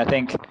tech, right? I mean, I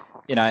think,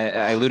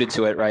 I alluded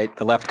to it, right?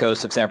 The left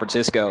coast of San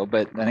Francisco,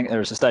 but I think there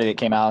was a study that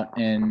came out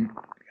in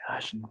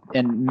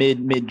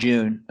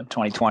mid-June of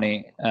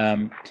 2020,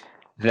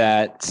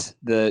 that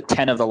the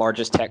 10 of the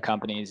largest tech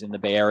companies in the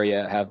Bay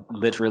Area have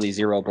literally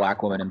 0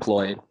 black women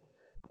employed.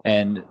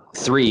 And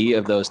 3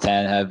 of those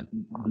 10 have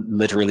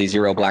literally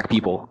 0 black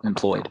people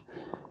employed.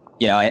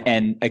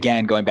 And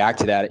again, going back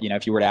to that,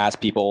 if you were to ask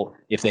people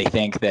if they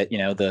think that,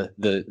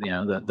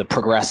 the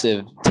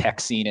progressive tech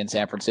scene in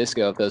San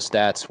Francisco, if those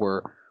stats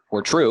were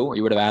true, or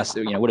you would have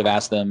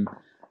asked them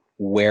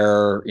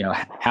where,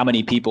 how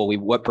many people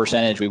what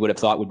percentage we would have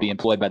thought would be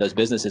employed by those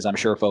businesses, I'm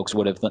sure folks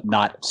would have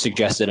not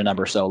suggested a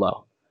number so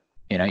low.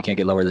 You can't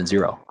get lower than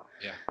 0.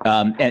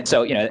 Yeah. And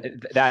so,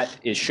 that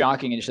is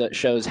shocking and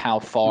shows how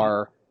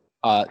far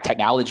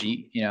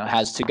technology,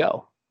 has to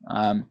go.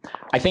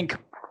 I think,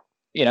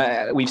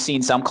 we've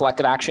seen some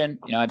collective action.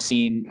 I've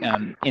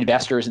seen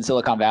investors in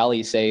Silicon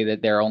Valley say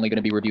that they're only going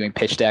to be reviewing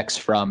pitch decks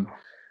from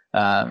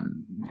black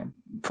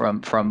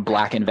from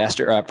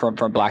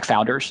black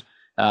founders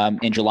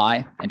in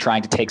July and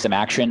trying to take some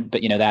action.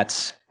 But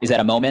is that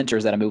a moment or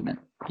is that a movement?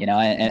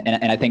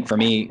 And I think for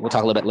me, we'll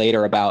talk a little bit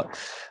later about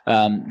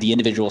the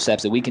individual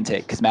steps that we can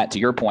take. Because Matt, to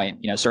your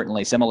point,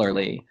 certainly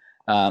similarly,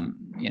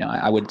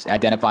 I would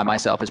identify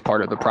myself as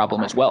part of the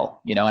problem as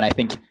well. And I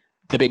think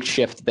the big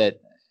shift that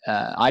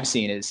I've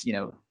seen is,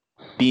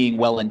 being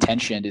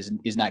well-intentioned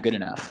is not good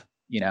enough.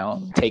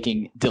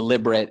 Taking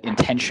deliberate,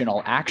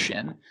 intentional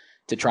action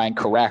to try and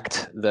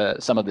correct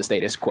some of the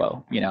status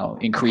quo,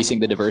 increasing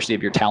the diversity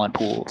of your talent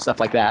pool, stuff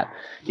like that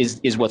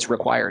is what's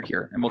required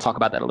here. And we'll talk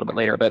about that a little bit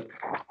later. But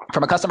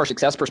from a customer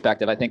success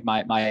perspective, I think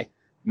my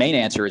main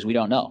answer is we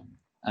don't know.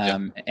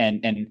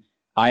 And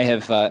I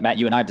have, Matt,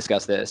 you and I have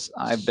discussed this.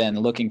 I've been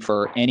looking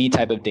for any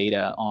type of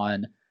data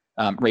on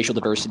racial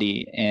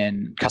diversity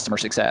in customer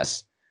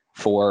success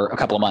for a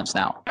couple of months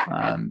now.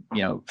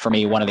 For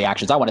me, one of the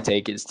actions I want to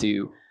take is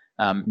to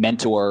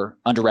mentor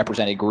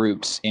underrepresented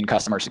groups in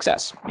customer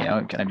success.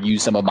 Kind of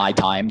use some of my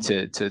time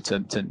to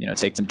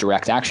take some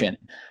direct action.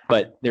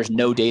 But there's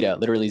no data,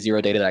 literally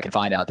zero data that I can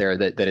find out there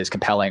that is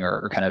compelling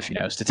or kind of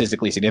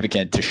statistically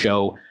significant to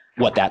show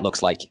what that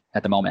looks like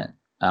at the moment.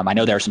 I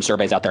know there are some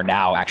surveys out there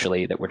now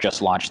actually that were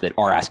just launched that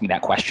are asking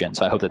that question.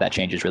 So I hope that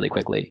changes really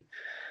quickly.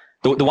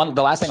 The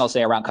last thing I'll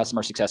say around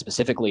customer success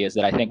specifically is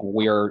that I think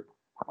we're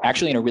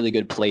actually in a really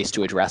good place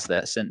to address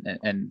this,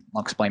 and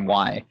I'll explain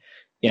why.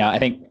 I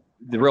think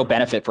the real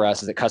benefit for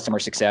us is that customer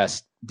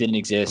success didn't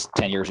exist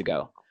 10 years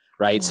ago,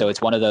 right? So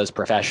it's one of those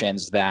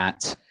professions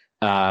that,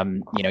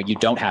 you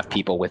don't have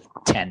people with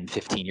 10,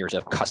 15 years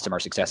of customer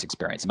success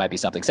experience. It might be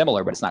something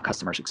similar, but it's not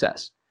customer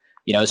success.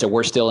 So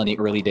we're still in the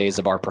early days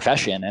of our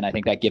profession. And I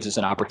think that gives us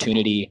an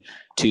opportunity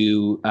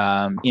to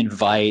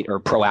invite or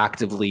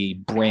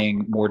proactively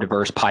bring more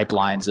diverse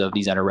pipelines of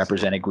these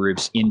underrepresented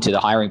groups into the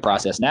hiring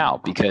process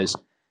now, because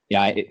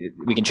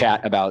we can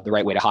chat about the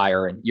right way to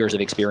hire, and years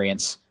of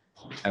experience,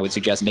 I would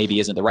suggest, maybe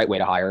isn't the right way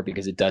to hire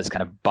because it does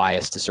kind of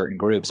bias to certain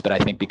groups. But I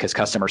think because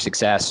customer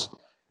success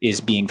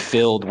is being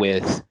filled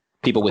with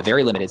people with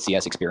very limited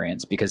CS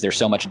experience, because there's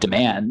so much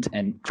demand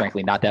and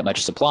frankly not that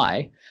much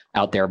supply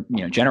out there,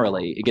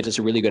 generally, it gives us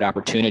a really good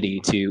opportunity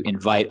to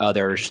invite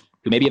others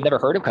who maybe have never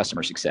heard of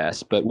customer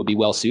success but would be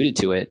well suited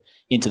to it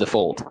into the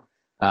fold.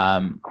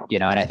 And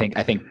I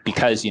think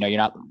because you're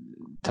not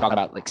talking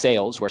about like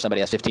sales where somebody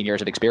has 15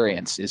 years of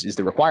experience is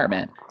the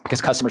requirement,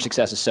 because customer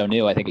success is so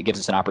new. I think it gives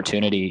us an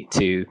opportunity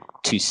to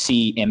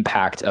see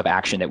impact of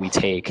action that we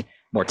take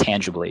more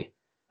tangibly,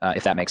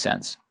 if that makes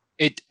sense.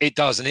 It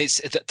does, and it's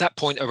at that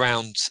point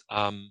around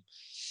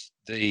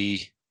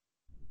the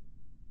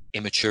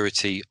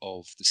immaturity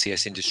of the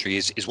CS industry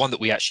is one that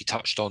we actually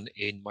touched on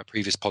in my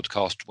previous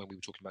podcast when we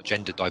were talking about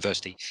gender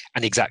diversity,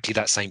 and exactly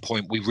that same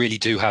point. We really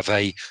do have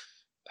a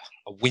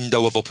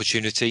window of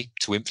opportunity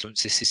to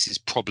influence this. This is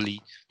probably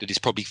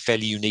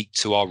fairly unique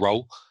to our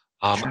role,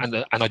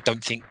 and I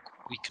don't think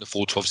we can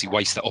afford to obviously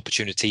waste that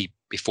opportunity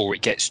before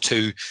it gets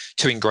too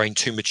ingrained,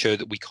 too mature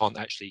that we can't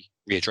actually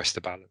readdress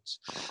the balance.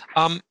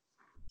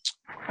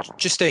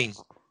 Justine,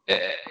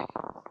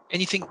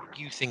 anything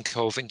you think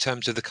of in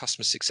terms of the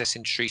customer success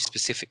industry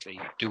specifically?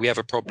 Do we have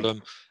a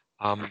problem,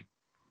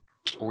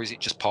 or is it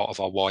just part of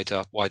our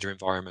wider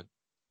environment?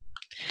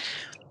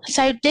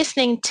 So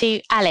listening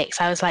to Alex,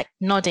 I was like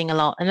nodding a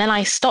lot, and then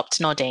I stopped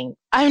nodding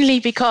only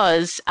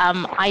because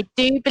I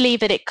do believe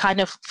that it kind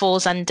of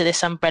falls under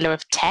this umbrella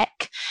of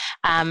tech,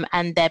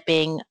 and there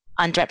being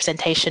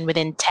underrepresentation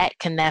within tech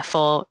and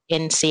therefore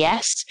in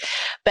CS.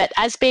 But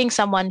as being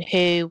someone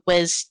who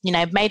was,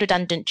 made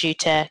redundant due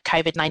to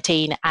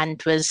COVID-19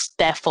 and was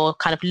therefore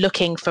kind of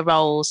looking for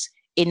roles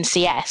in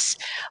CS,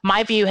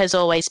 my view has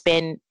always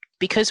been,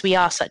 because we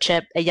are such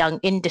a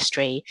young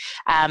industry,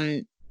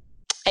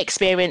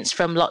 experience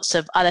from lots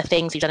of other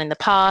things you've done in the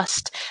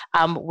past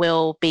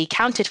will be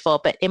counted for.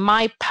 But in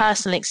my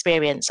personal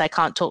experience, I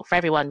can't talk for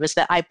everyone, was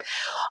that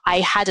I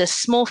had a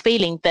small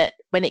feeling that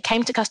when it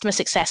came to customer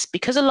success,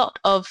 because a lot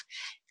of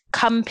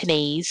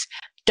companies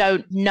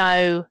don't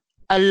know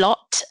a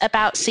lot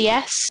about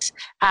CS,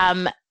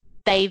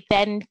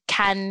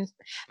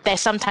 there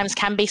sometimes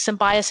can be some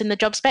bias in the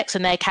job specs,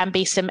 and there can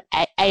be some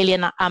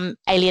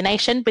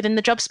alienation within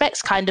the job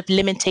specs, kind of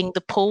limiting the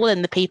pool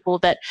and the people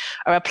that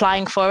are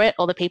applying for it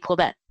or the people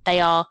that they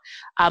are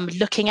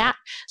looking at.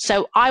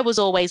 So I was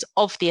always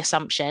of the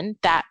assumption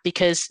that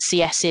because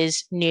CS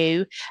is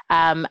new,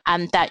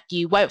 and that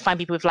you won't find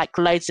people with like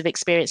loads of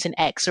experience in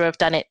X or have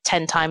done it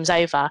 10 times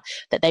over,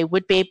 that they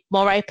would be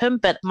more open.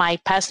 But my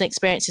personal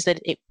experience is that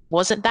it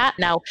wasn't that.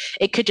 Now,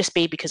 it could just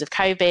be because of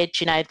COVID,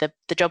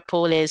 the job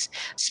pool is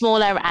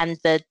smaller and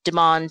the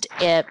demand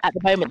at the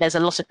moment, there's a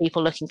lot of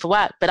people looking for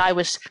work. But I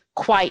was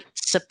quite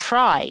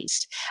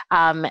surprised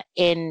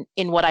in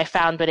what I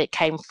found when it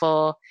came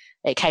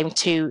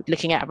to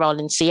looking at a role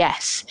in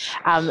CS.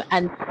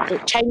 And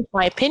it changed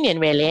my opinion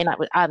really. And I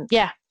was,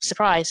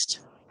 surprised.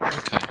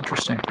 Okay,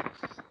 interesting.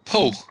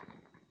 Paul?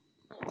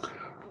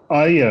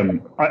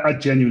 I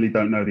genuinely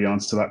don't know the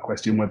answer to that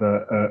question,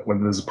 whether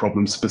there's a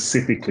problem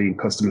specifically in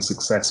customer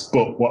success.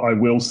 But what I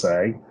will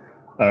say,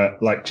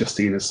 like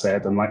Justine has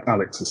said and like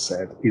Alex has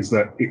said, is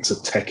that it's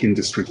a tech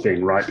industry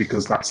thing, right?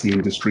 Because that's the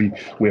industry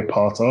we're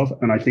part of.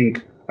 And I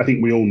think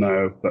we all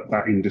know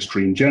that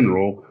industry in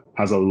general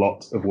has a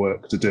lot of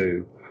work to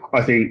do.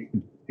 I think,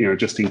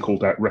 Justine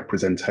called out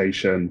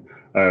representation.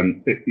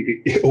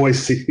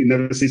 It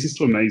never ceases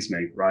to amaze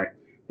me, right?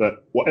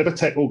 that whatever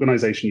tech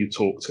organization you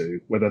talk to,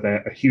 whether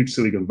they're a huge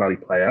Silicon Valley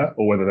player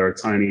or whether they're a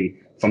tiny,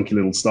 funky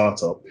little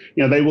startup,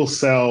 they will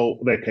sell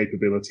their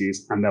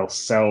capabilities and they'll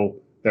sell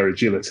their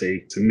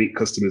agility to meet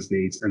customers'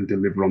 needs and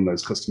deliver on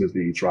those customers'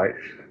 needs, right?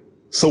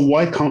 So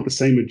why can't the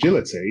same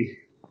agility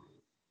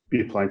be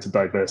applied to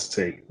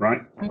diversity,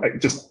 right?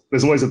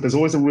 There's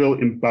always a real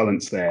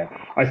imbalance there.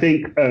 I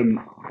think, and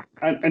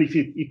if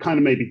you kind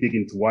of maybe dig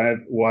into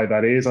why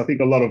that is, I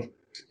think a lot of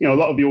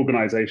the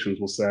organizations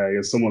will say,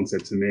 as someone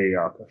said to me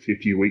a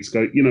few weeks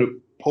ago,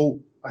 Paul,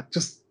 I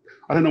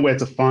don't know where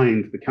to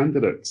find the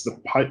candidates. The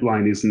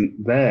pipeline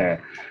isn't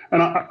there.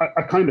 And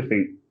I kind of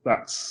think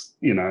that's,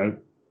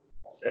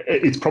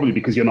 it's probably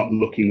because you're not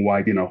looking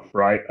wide enough,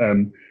 right?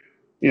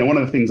 One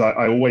of the things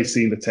I always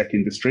see in the tech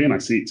industry, and I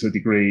see it to a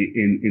degree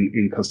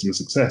in customer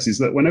success, is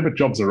that whenever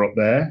jobs are up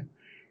there,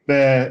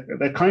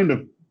 they're kind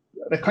of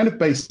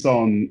based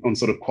on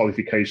sort of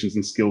qualifications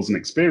and skills and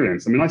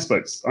experience. I mean, I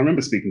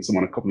remember speaking to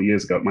someone a couple of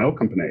years ago at my old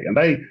company, and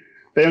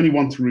they only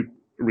want to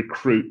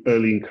recruit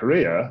early in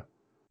career,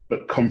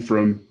 but come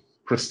from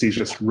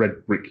prestigious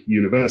red brick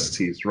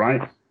universities,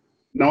 right?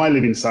 Now, I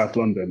live in South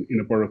London in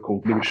a borough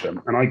called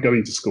Lewisham, and I go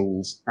into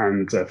schools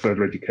and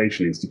further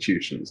education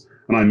institutions,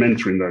 and I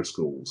mentor in those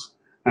schools.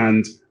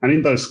 And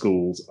in those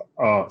schools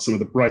are some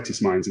of the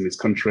brightest minds in this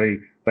country.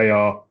 They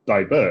are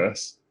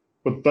diverse,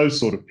 but those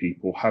sort of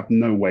people have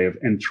no way of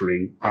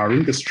entering our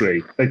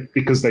industry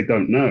because they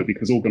don't know,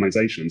 because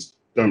organizations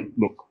don't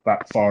look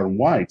that far and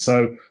wide.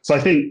 So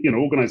I think,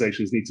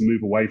 organizations need to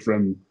move away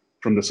from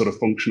the sort of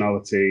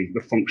functionality,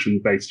 the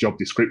function-based job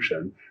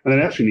description, and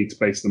they actually need to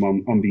base them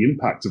on the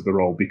impact of the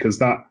role, because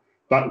that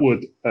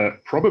would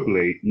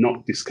probably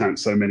not discount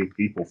so many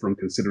people from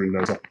considering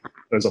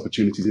those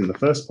opportunities in the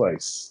first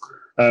place.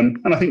 And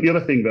I think the other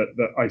thing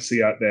that I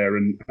see out there,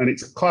 and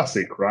it's a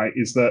classic, right,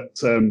 is that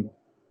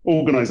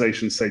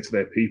organizations say to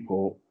their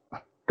people,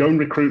 go and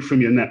recruit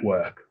from your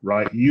network,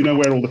 right? You know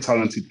where all the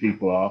talented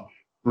people are,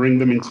 bring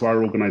them into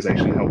our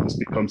organization, help us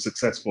become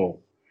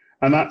successful.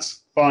 And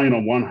that's fine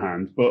on one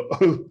hand, but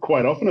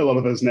quite often a lot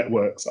of those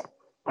networks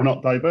are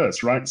not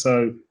diverse, right?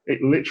 So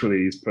it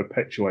literally is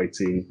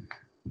perpetuating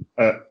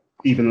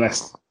even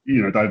less,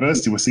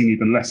 diversity. We're seeing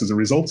even less as a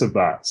result of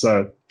that.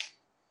 So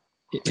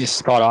you're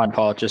spot on,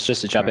 Paul. Just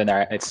to jump in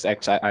there, I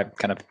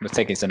kind of was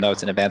taking some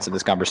notes in advance of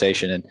this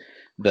conversation, and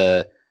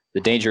the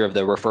danger of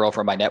the referral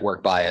from my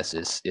network bias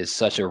is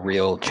such a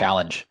real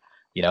challenge.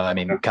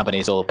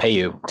 Companies will pay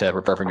you to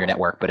refer from your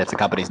network, but if the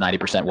company's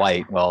 90%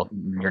 white, well,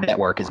 your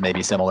network is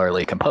maybe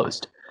similarly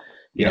composed,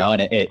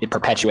 and it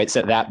perpetuates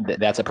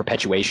that's a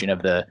perpetuation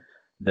of the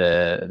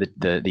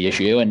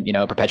issue.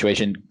 And,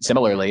 perpetuation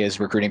similarly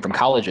is recruiting from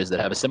colleges that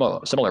have a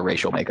similar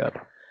racial makeup,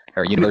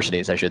 or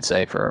universities, I should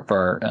say, for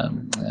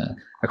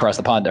across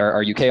the pond,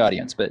 our UK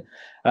audience. But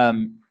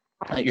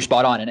you're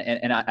spot on.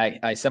 And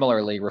I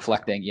similarly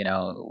reflecting,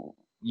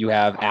 you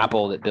have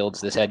Apple that builds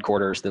this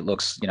headquarters that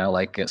looks,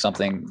 like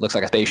looks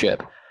like a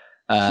spaceship.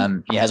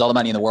 He has all the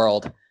money in the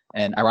world,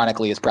 and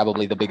ironically is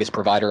probably the biggest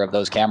provider of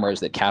those cameras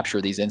that capture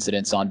these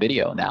incidents on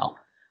video now,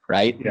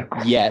 right? Yeah.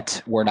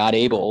 Yet we're not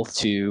able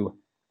to,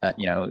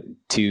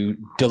 to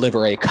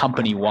deliver a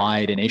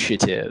company-wide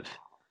initiative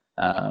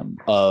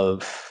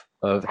of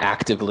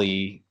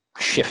actively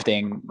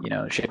shifting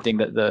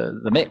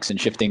the mix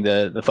and shifting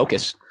the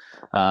focus.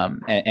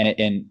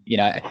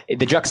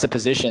 The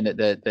juxtaposition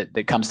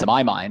that comes to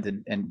my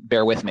mind, and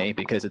bear with me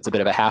because it's a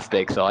bit of a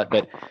half-baked thought,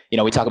 but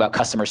we talk about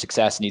customer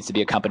success needs to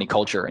be a company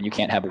culture, and you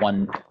can't have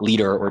one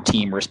leader or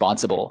team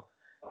responsible.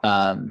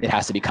 It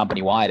has to be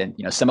company-wide. And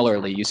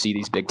similarly, you see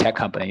these big tech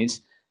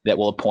companies that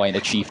will appoint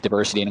a chief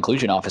diversity and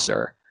inclusion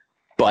officer,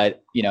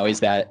 but is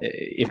that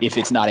if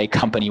it's not a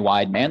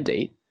company-wide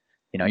mandate,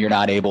 you're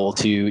not able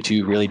to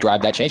really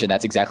drive that change, and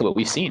that's exactly what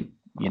we've seen.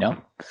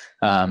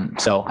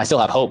 So I still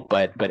have hope,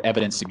 but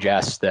evidence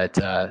suggests that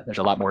there's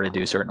a lot more to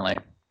do, certainly.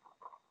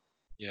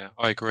 Yeah,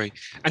 I agree.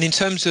 And in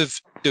terms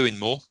of doing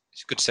more,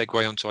 it's a good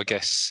segue onto, I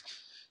guess,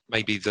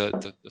 maybe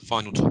the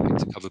final topic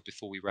to cover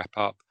before we wrap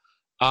up.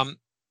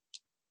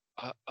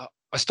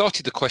 I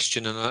started the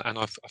question, and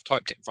I've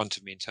typed it in front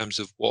of me in terms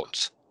of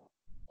what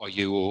are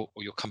you or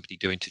your company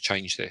doing to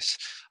change this.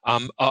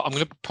 I'm going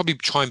to probably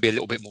try and be a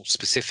little bit more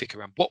specific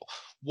around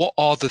what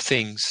are the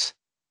things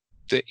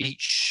that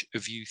each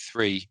of you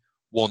three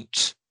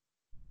want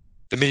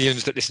the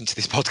millions that listen to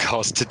this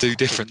podcast to do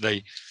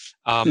differently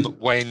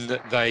when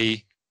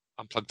they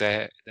unplug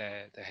their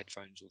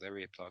headphones or their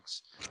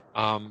earplugs.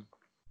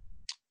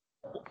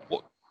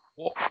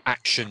 What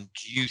action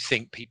do you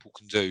think people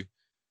can do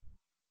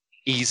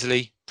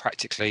easily,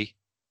 practically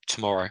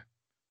tomorrow?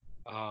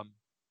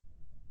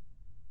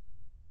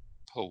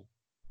 Paul?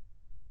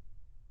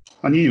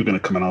 I knew you were going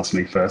to come and ask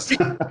me first.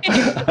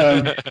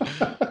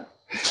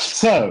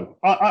 So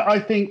I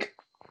think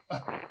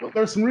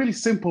there are some really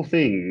simple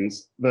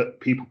things that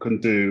people can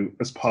do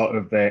as part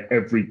of their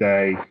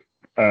everyday,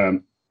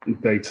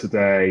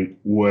 day-to-day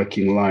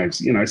working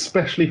lives,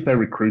 especially if they're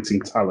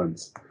recruiting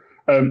talent.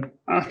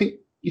 I think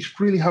you should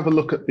really have a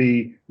look at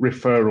the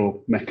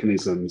referral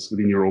mechanisms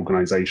within your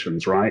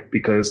organizations, right?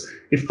 Because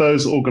if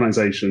those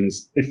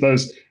organizations, if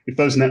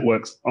those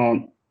networks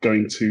aren't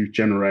going to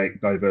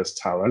generate diverse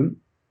talent,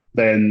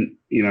 then,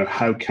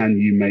 how can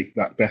you make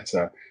that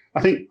better?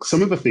 I think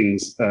some of the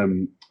things, I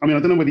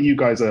don't know whether you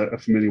guys are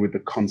familiar with the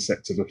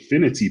concept of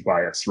affinity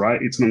bias,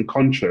 right? It's an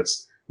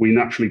unconscious. We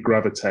naturally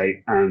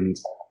gravitate and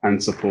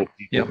support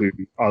people who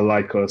are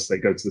like us. They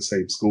go to the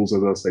same schools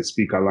as us. They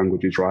speak our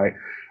languages, right?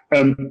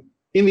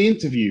 In the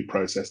interview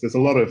process, there's a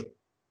lot of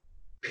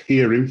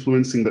peer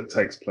influencing that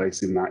takes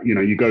place in that.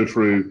 You go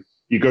through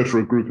a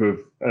group of,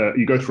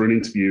 you go through an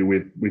interview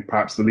with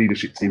perhaps the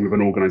leadership team of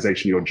an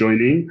organization you're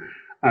joining,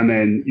 and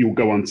then you'll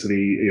go on to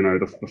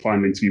the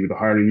final interview with the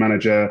hiring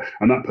manager,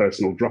 and that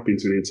person will drop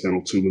into an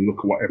internal tool and look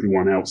at what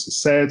everyone else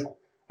has said,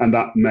 and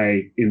that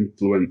may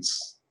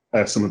influence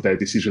some of their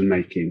decision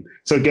making.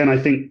 So again, I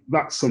think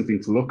that's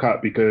something to look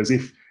at, because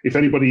if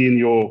anybody in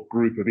your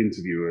group of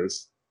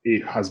interviewers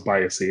has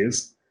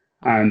biases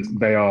and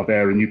they are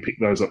there and you pick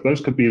those up,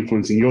 those could be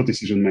influencing your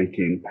decision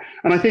making.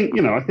 And I think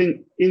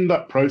in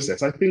that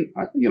process, I think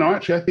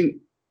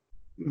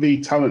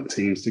the talent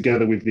teams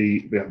together with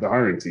the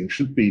hiring team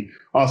should be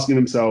asking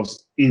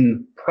themselves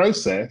in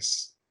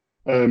process,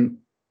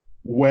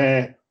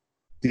 where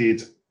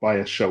did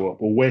bias show up,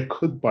 or where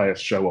could bias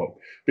show up?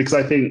 Because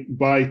I think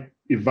by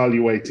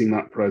evaluating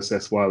that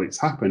process while it's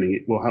happening,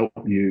 it will help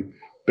you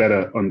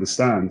better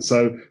understand.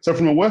 So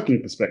from a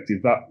working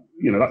perspective,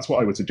 that's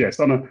what I would suggest.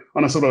 On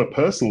a sort of a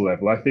personal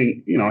level, I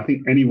think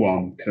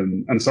anyone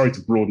can, and sorry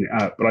to broaden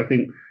it out, but I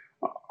think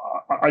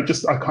I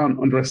can't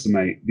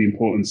underestimate the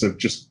importance of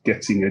just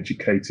getting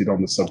educated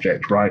on the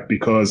subject, right?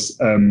 Because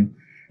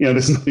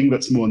there's nothing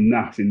that's more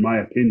naff, in my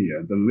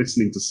opinion, than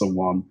listening to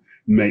someone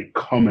make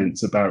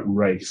comments about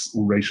race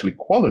or racial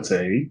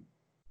equality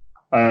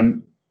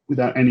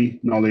without any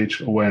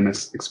knowledge,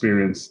 awareness,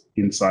 experience,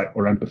 insight,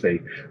 or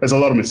empathy. There's a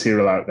lot of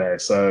material out there,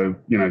 so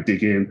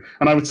dig in.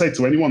 And I would say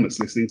to anyone that's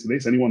listening to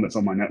this, anyone that's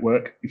on my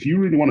network, if you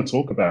really want to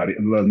talk about it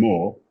and learn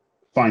more,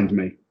 find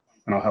me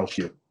and I'll help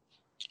you.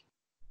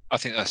 I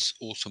think that's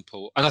awesome,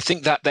 Paul. And I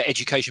think that the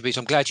education piece,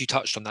 I'm glad you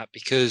touched on that,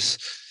 because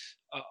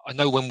I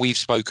know when we've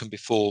spoken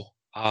before,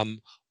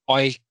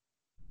 I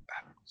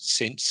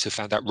since have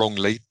found out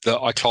wrongly that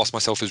I class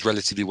myself as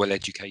relatively well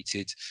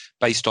educated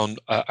based on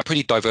a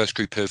pretty diverse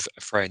group of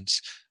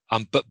friends.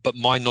 But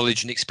my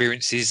knowledge and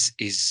experiences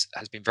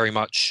has been very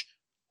much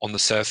on the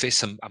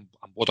surface, and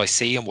what I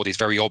see and what is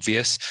very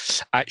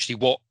obvious. Actually,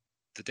 what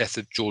the death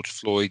of George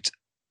Floyd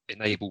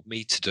enabled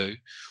me to do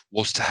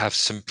was to have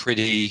some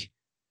pretty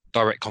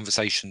direct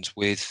conversations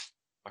with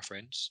my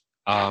friends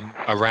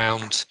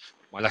around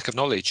my lack of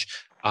knowledge.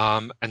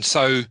 And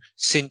so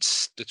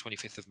since the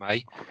 25th of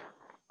May,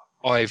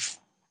 I've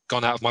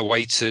gone out of my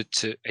way to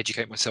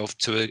educate myself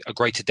to a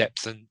greater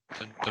depth than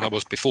I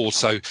was before.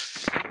 So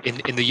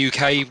in the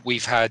UK,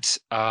 we've had,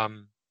 I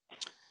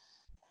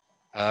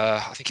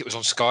think it was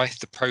on Sky,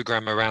 the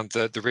programme around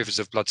the Rivers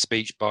of Blood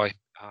speech by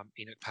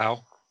Enoch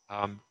Powell,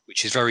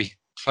 which is very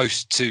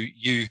close to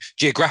you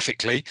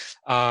geographically,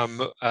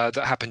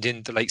 that happened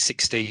in the late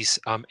 60s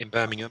in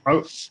Birmingham.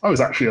 I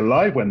was actually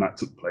alive when that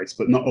took place,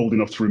 but not old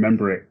enough to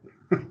remember it.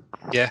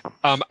 Yeah,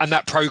 and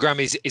that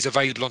program is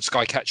available on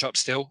Sky Catch Up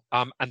still,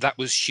 and that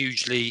was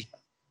hugely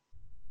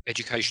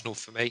educational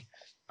for me.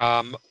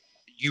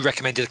 You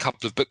recommended a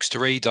couple of books to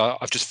read.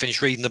 I've just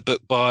finished reading the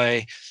book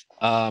by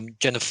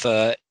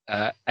Jennifer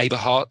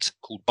Aberhart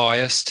called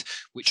Biased,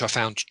 which I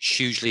found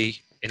hugely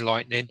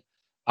enlightening.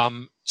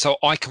 So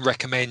I can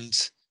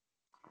recommend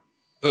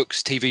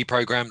books, TV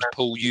programs.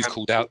 Paul, you've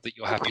called out that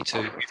you're happy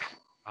to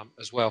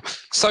as well.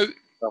 So,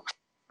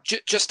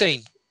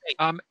 Justine,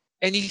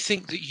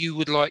 anything that you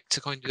would like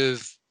to kind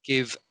of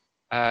give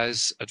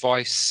as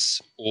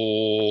advice,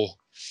 or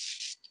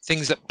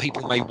things that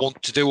people may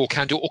want to do or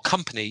can do, or what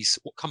companies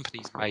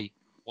may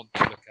want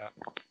to look at?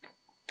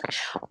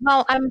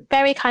 Well, I'm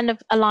very kind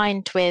of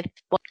aligned with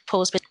what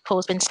Paul's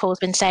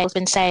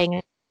been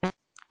saying,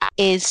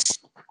 is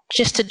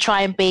just to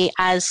try and be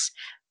as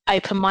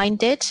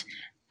open-minded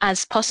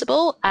as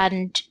possible,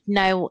 and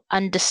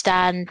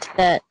understand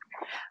that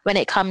when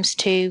it comes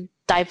to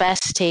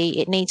diversity,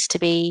 it needs to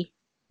be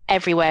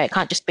everywhere. It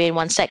can't just be in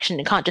one section.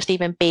 It can't just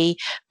even be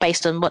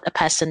based on what a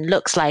person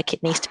looks like.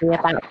 It needs to be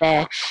about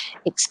their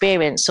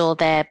experience or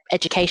their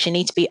education. It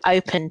needs to be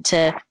open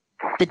to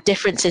the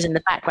differences in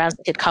the backgrounds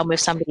that could come with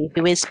somebody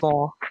who is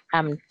more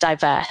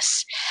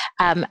diverse.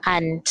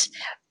 And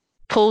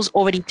Paul's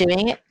already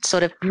doing it,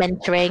 sort of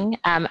mentoring,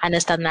 and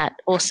has done that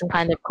awesome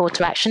kind of call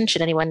to action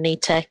should anyone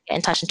need to get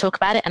in touch and talk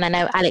about it. And I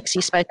know, Alex,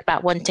 you spoke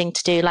about wanting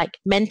to do like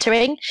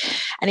mentoring,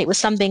 and it was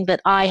something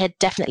that I had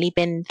definitely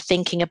been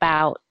thinking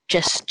about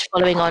just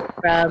following on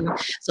from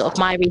sort of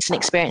my recent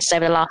experiences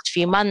over the last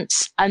few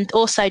months, and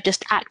also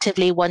just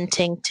actively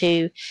wanting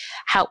to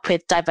help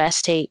with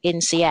diversity in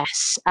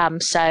CS.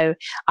 So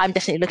I'm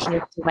definitely looking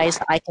at ways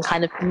that I can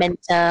kind of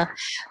mentor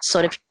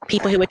sort of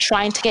people who are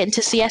trying to get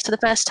into CS for the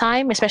first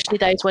time, especially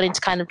those wanting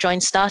to kind of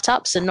join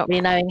startups and not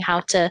really knowing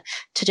how to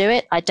do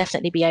it. I'd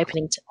definitely be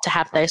opening to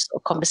have those sort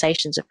of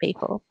conversations with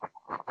people.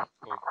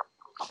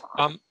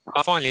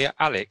 Finally,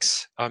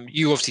 Alex,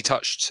 you obviously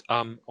touched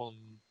on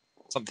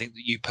something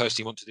that you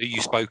personally want to do.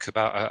 You spoke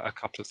about a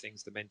couple of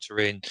things, the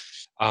mentoring,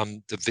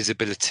 the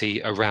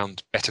visibility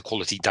around better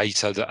quality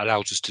data that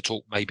allows us to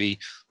talk maybe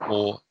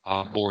more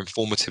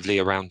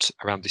informatively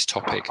around this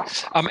topic.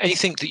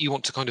 Anything that you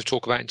want to kind of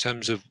talk about in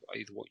terms of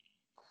either what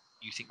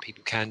you think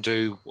people can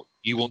do, what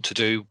you want to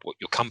do, what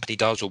your company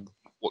does, or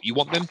what you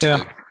want them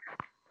to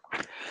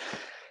do?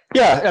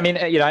 Yeah, I mean,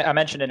 I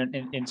mentioned it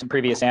in some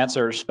previous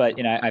answers, but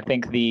I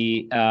think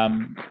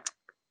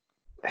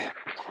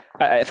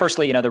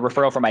firstly, the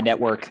referral from my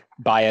network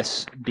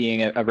bias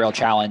being a real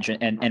challenge,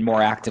 and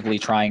more actively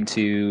trying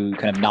to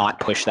kind of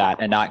not push that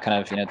and not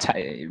kind of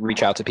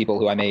reach out to people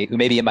who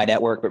may be in my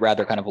network, but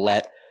rather kind of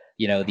let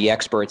the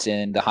experts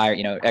in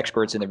the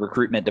experts in the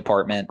recruitment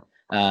department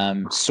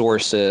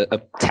source a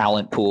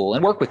talent pool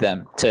and work with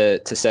them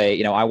to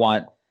say I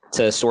want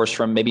to source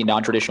from maybe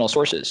non-traditional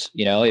sources.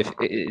 If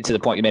to the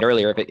point you made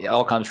earlier, if it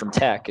all comes from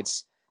tech,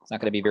 it's not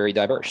going to be very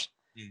diverse.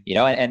 And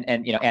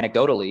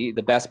anecdotally,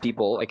 the best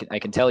people I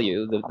can tell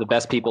you, the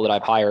best people that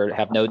I've hired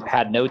had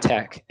no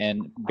tech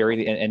and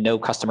no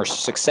customer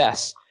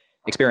success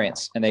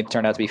experience, and they've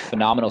turned out to be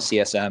phenomenal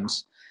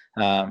CSMs.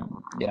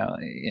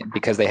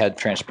 Because they had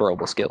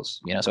transferable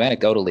skills. So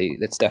anecdotally,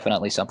 it's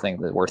definitely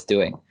something that's worth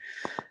doing.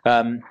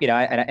 And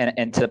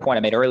to the point I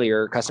made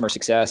earlier, customer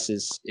success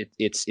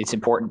it's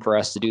important for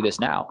us to do this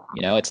now.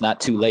 It's not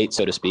too late,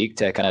 so to speak,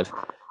 to kind of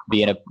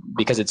be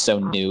because it's so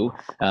new,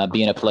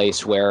 be in a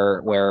place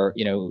where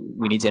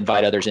we need to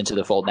invite others into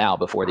the fold now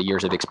before the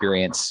years of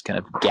experience kind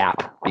of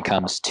gap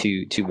becomes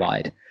too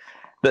wide.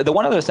 The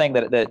one other thing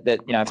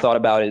that I've thought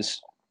about is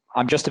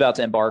I'm just about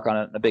to embark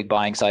on a big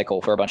buying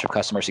cycle for a bunch of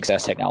customer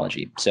success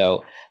technology.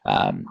 So,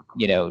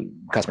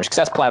 customer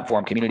success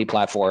platform, community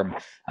platform.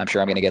 I'm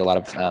sure I'm going to get a lot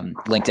of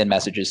LinkedIn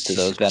messages to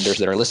those vendors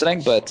that are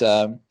listening, but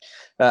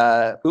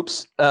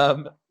oops.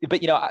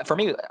 But for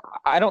me,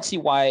 I don't see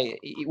why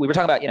we were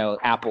talking about,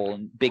 Apple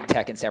and big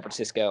tech in San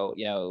Francisco,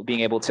 being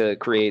able to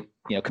create,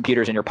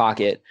 computers in your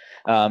pocket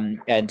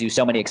and do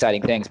so many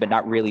exciting things, but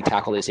not really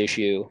tackle this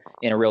issue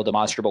in a real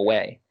demonstrable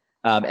way.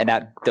 And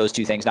that those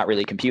two things not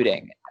really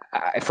computing.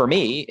 For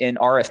me, in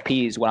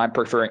RFPs, when I'm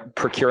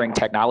procuring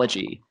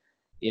technology,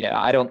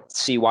 I don't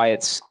see why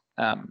it's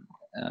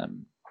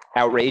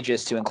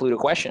outrageous to include a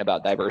question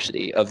about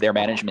diversity of their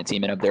management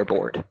team and of their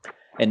board,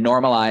 and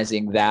normalize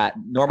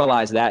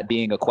that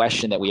being a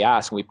question that we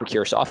ask when we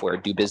procure software,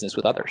 do business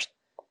with others.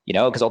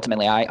 Because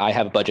ultimately I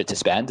have a budget to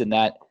spend, and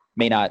that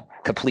may not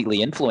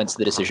completely influence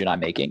the decision I'm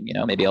making.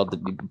 Maybe I'll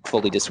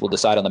will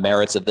decide on the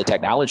merits of the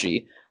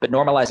technology, but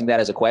normalizing that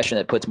as a question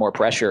that puts more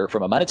pressure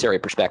from a monetary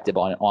perspective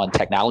on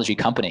technology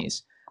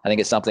companies, I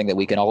think it's something that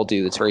we can all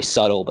do that's very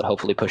subtle, but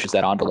hopefully pushes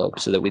that envelope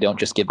so that we don't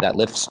just give that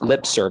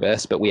lip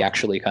service, but we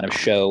actually kind of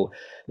show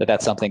that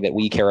that's something that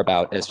we care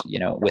about as,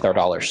 with our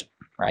dollars.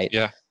 Right.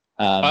 Yeah.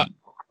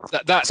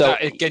 That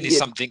again is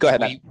something. Go ahead,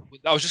 Matt.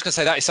 I was just going to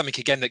say that is something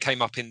again that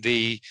came up in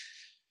the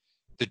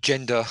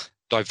gender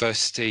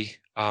diversity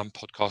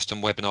podcast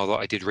and webinar that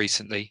I did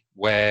recently,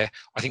 where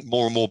I think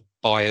more and more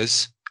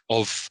buyers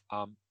of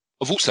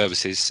all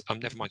services,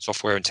 never mind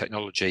software and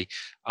technology,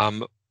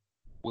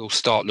 will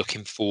start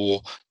looking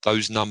for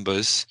those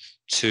numbers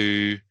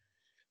to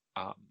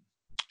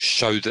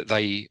show that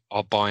they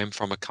are buying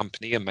from a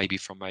company and maybe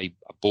from a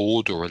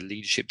board or a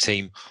leadership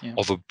team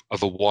of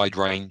a wide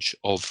range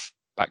of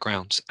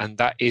backgrounds. And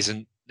that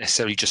isn't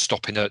necessarily just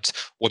stopping at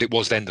what it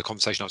was then. The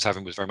conversation I was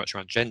having was very much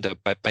around gender,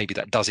 but maybe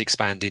that does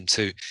expand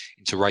into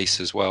race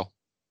as well.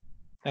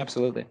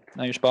 Absolutely.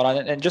 No, you're spot on.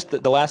 And just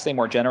the last thing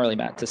more generally,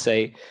 Matt, to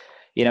say,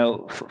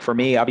 for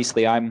me,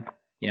 obviously I'm,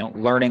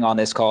 learning on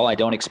this call. I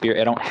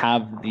don't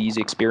have these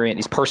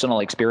personal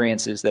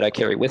experiences that I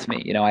carry with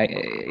me,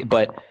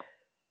 but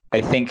I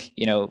think,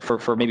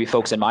 for maybe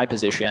folks in my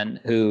position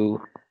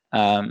who,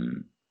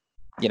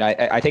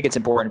 I think it's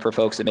important for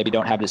folks that maybe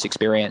don't have this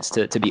experience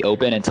to be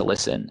open and to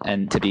listen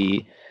and to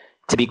be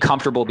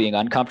comfortable being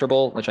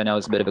uncomfortable, which I know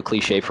is a bit of a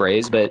cliche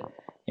phrase, but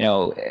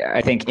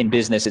I think in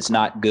business it's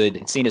not good.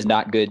 It's seen as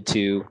not good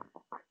to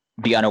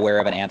be unaware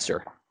of an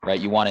answer, right?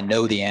 You want to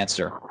know the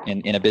answer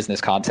in a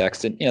business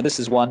context, and this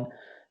is one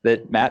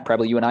that Matt,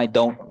 probably you and I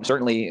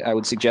certainly I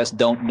would suggest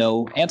don't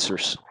know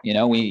answers.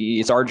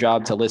 It's our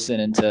job to listen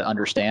and to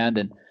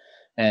understand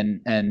and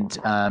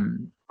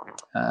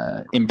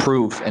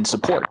improve and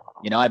support.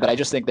 But I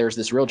just think there's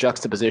this real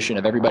juxtaposition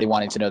of everybody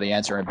wanting to know the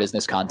answer in a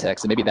business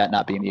context, and maybe that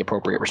not being the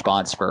appropriate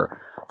response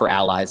for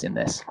allies in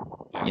this.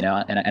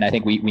 And I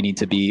think we need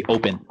to be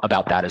open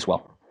about that as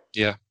well.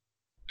 Yeah,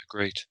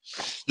 agreed.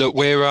 Look,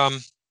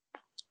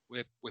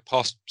 we're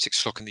past 6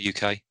 o'clock in the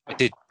UK. I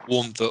did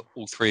warned that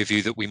all three of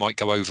you that we might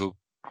go over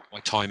my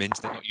timings.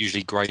 They're not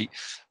usually great,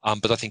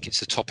 but I think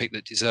it's a topic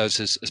that deserves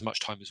as much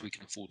time as we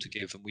can afford to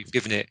give, and we've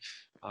given it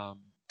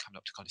coming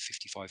up to kind of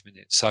 55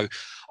 minutes. So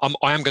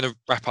I am going to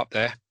wrap up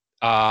there.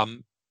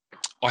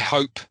 I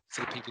hope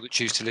for the people that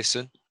choose to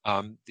listen,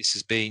 this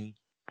has been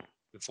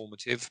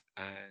informative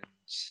and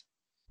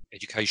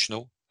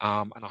educational,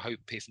 and I hope,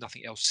 if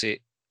nothing else,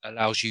 it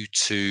allows you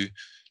to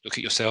look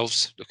at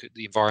yourselves, look at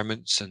the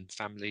environments and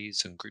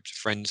families and groups of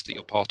friends that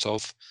you're part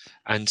of,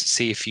 and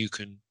see if you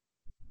can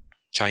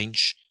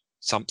change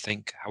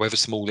something, however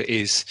small it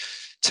is,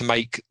 to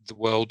make the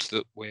world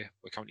that we're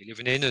currently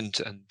living in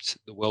and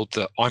the world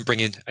that I'm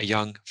bringing a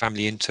young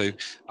family into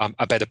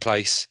a better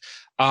place.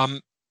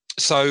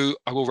 So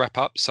I will wrap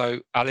up. So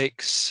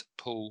Alex,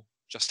 Paul,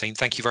 Justine,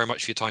 thank you very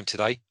much for your time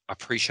today. I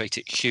appreciate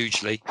it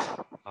hugely.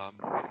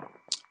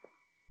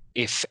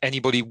 If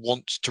anybody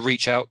wants to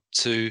reach out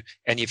to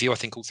any of you, I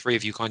think all three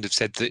of you kind of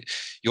said that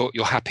you're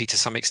happy to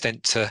some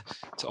extent to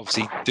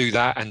obviously do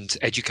that and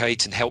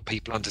educate and help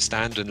people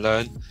understand and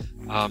learn.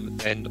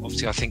 Then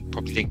obviously I think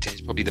probably LinkedIn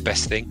is probably the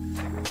best thing.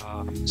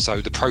 So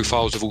the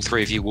profiles of all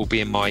three of you will be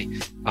in my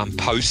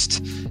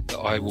post that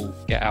I will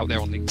get out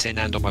there on LinkedIn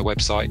and on my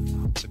website,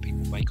 so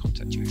people may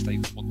contact you if they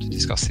want to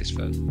discuss this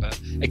further. But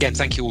again,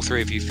 thank you all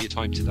three of you for your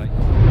time today.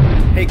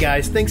 Hey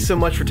guys, thanks so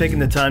much for taking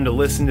the time to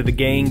listen to the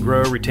Gain,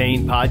 Grow,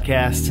 Retain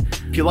podcast.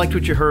 If you liked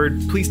what you heard,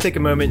 please take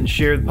a moment and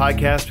share the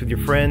podcast with your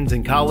friends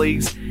and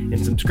colleagues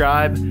and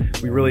subscribe.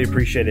 We really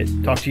appreciate it.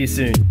 Talk to you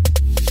soon.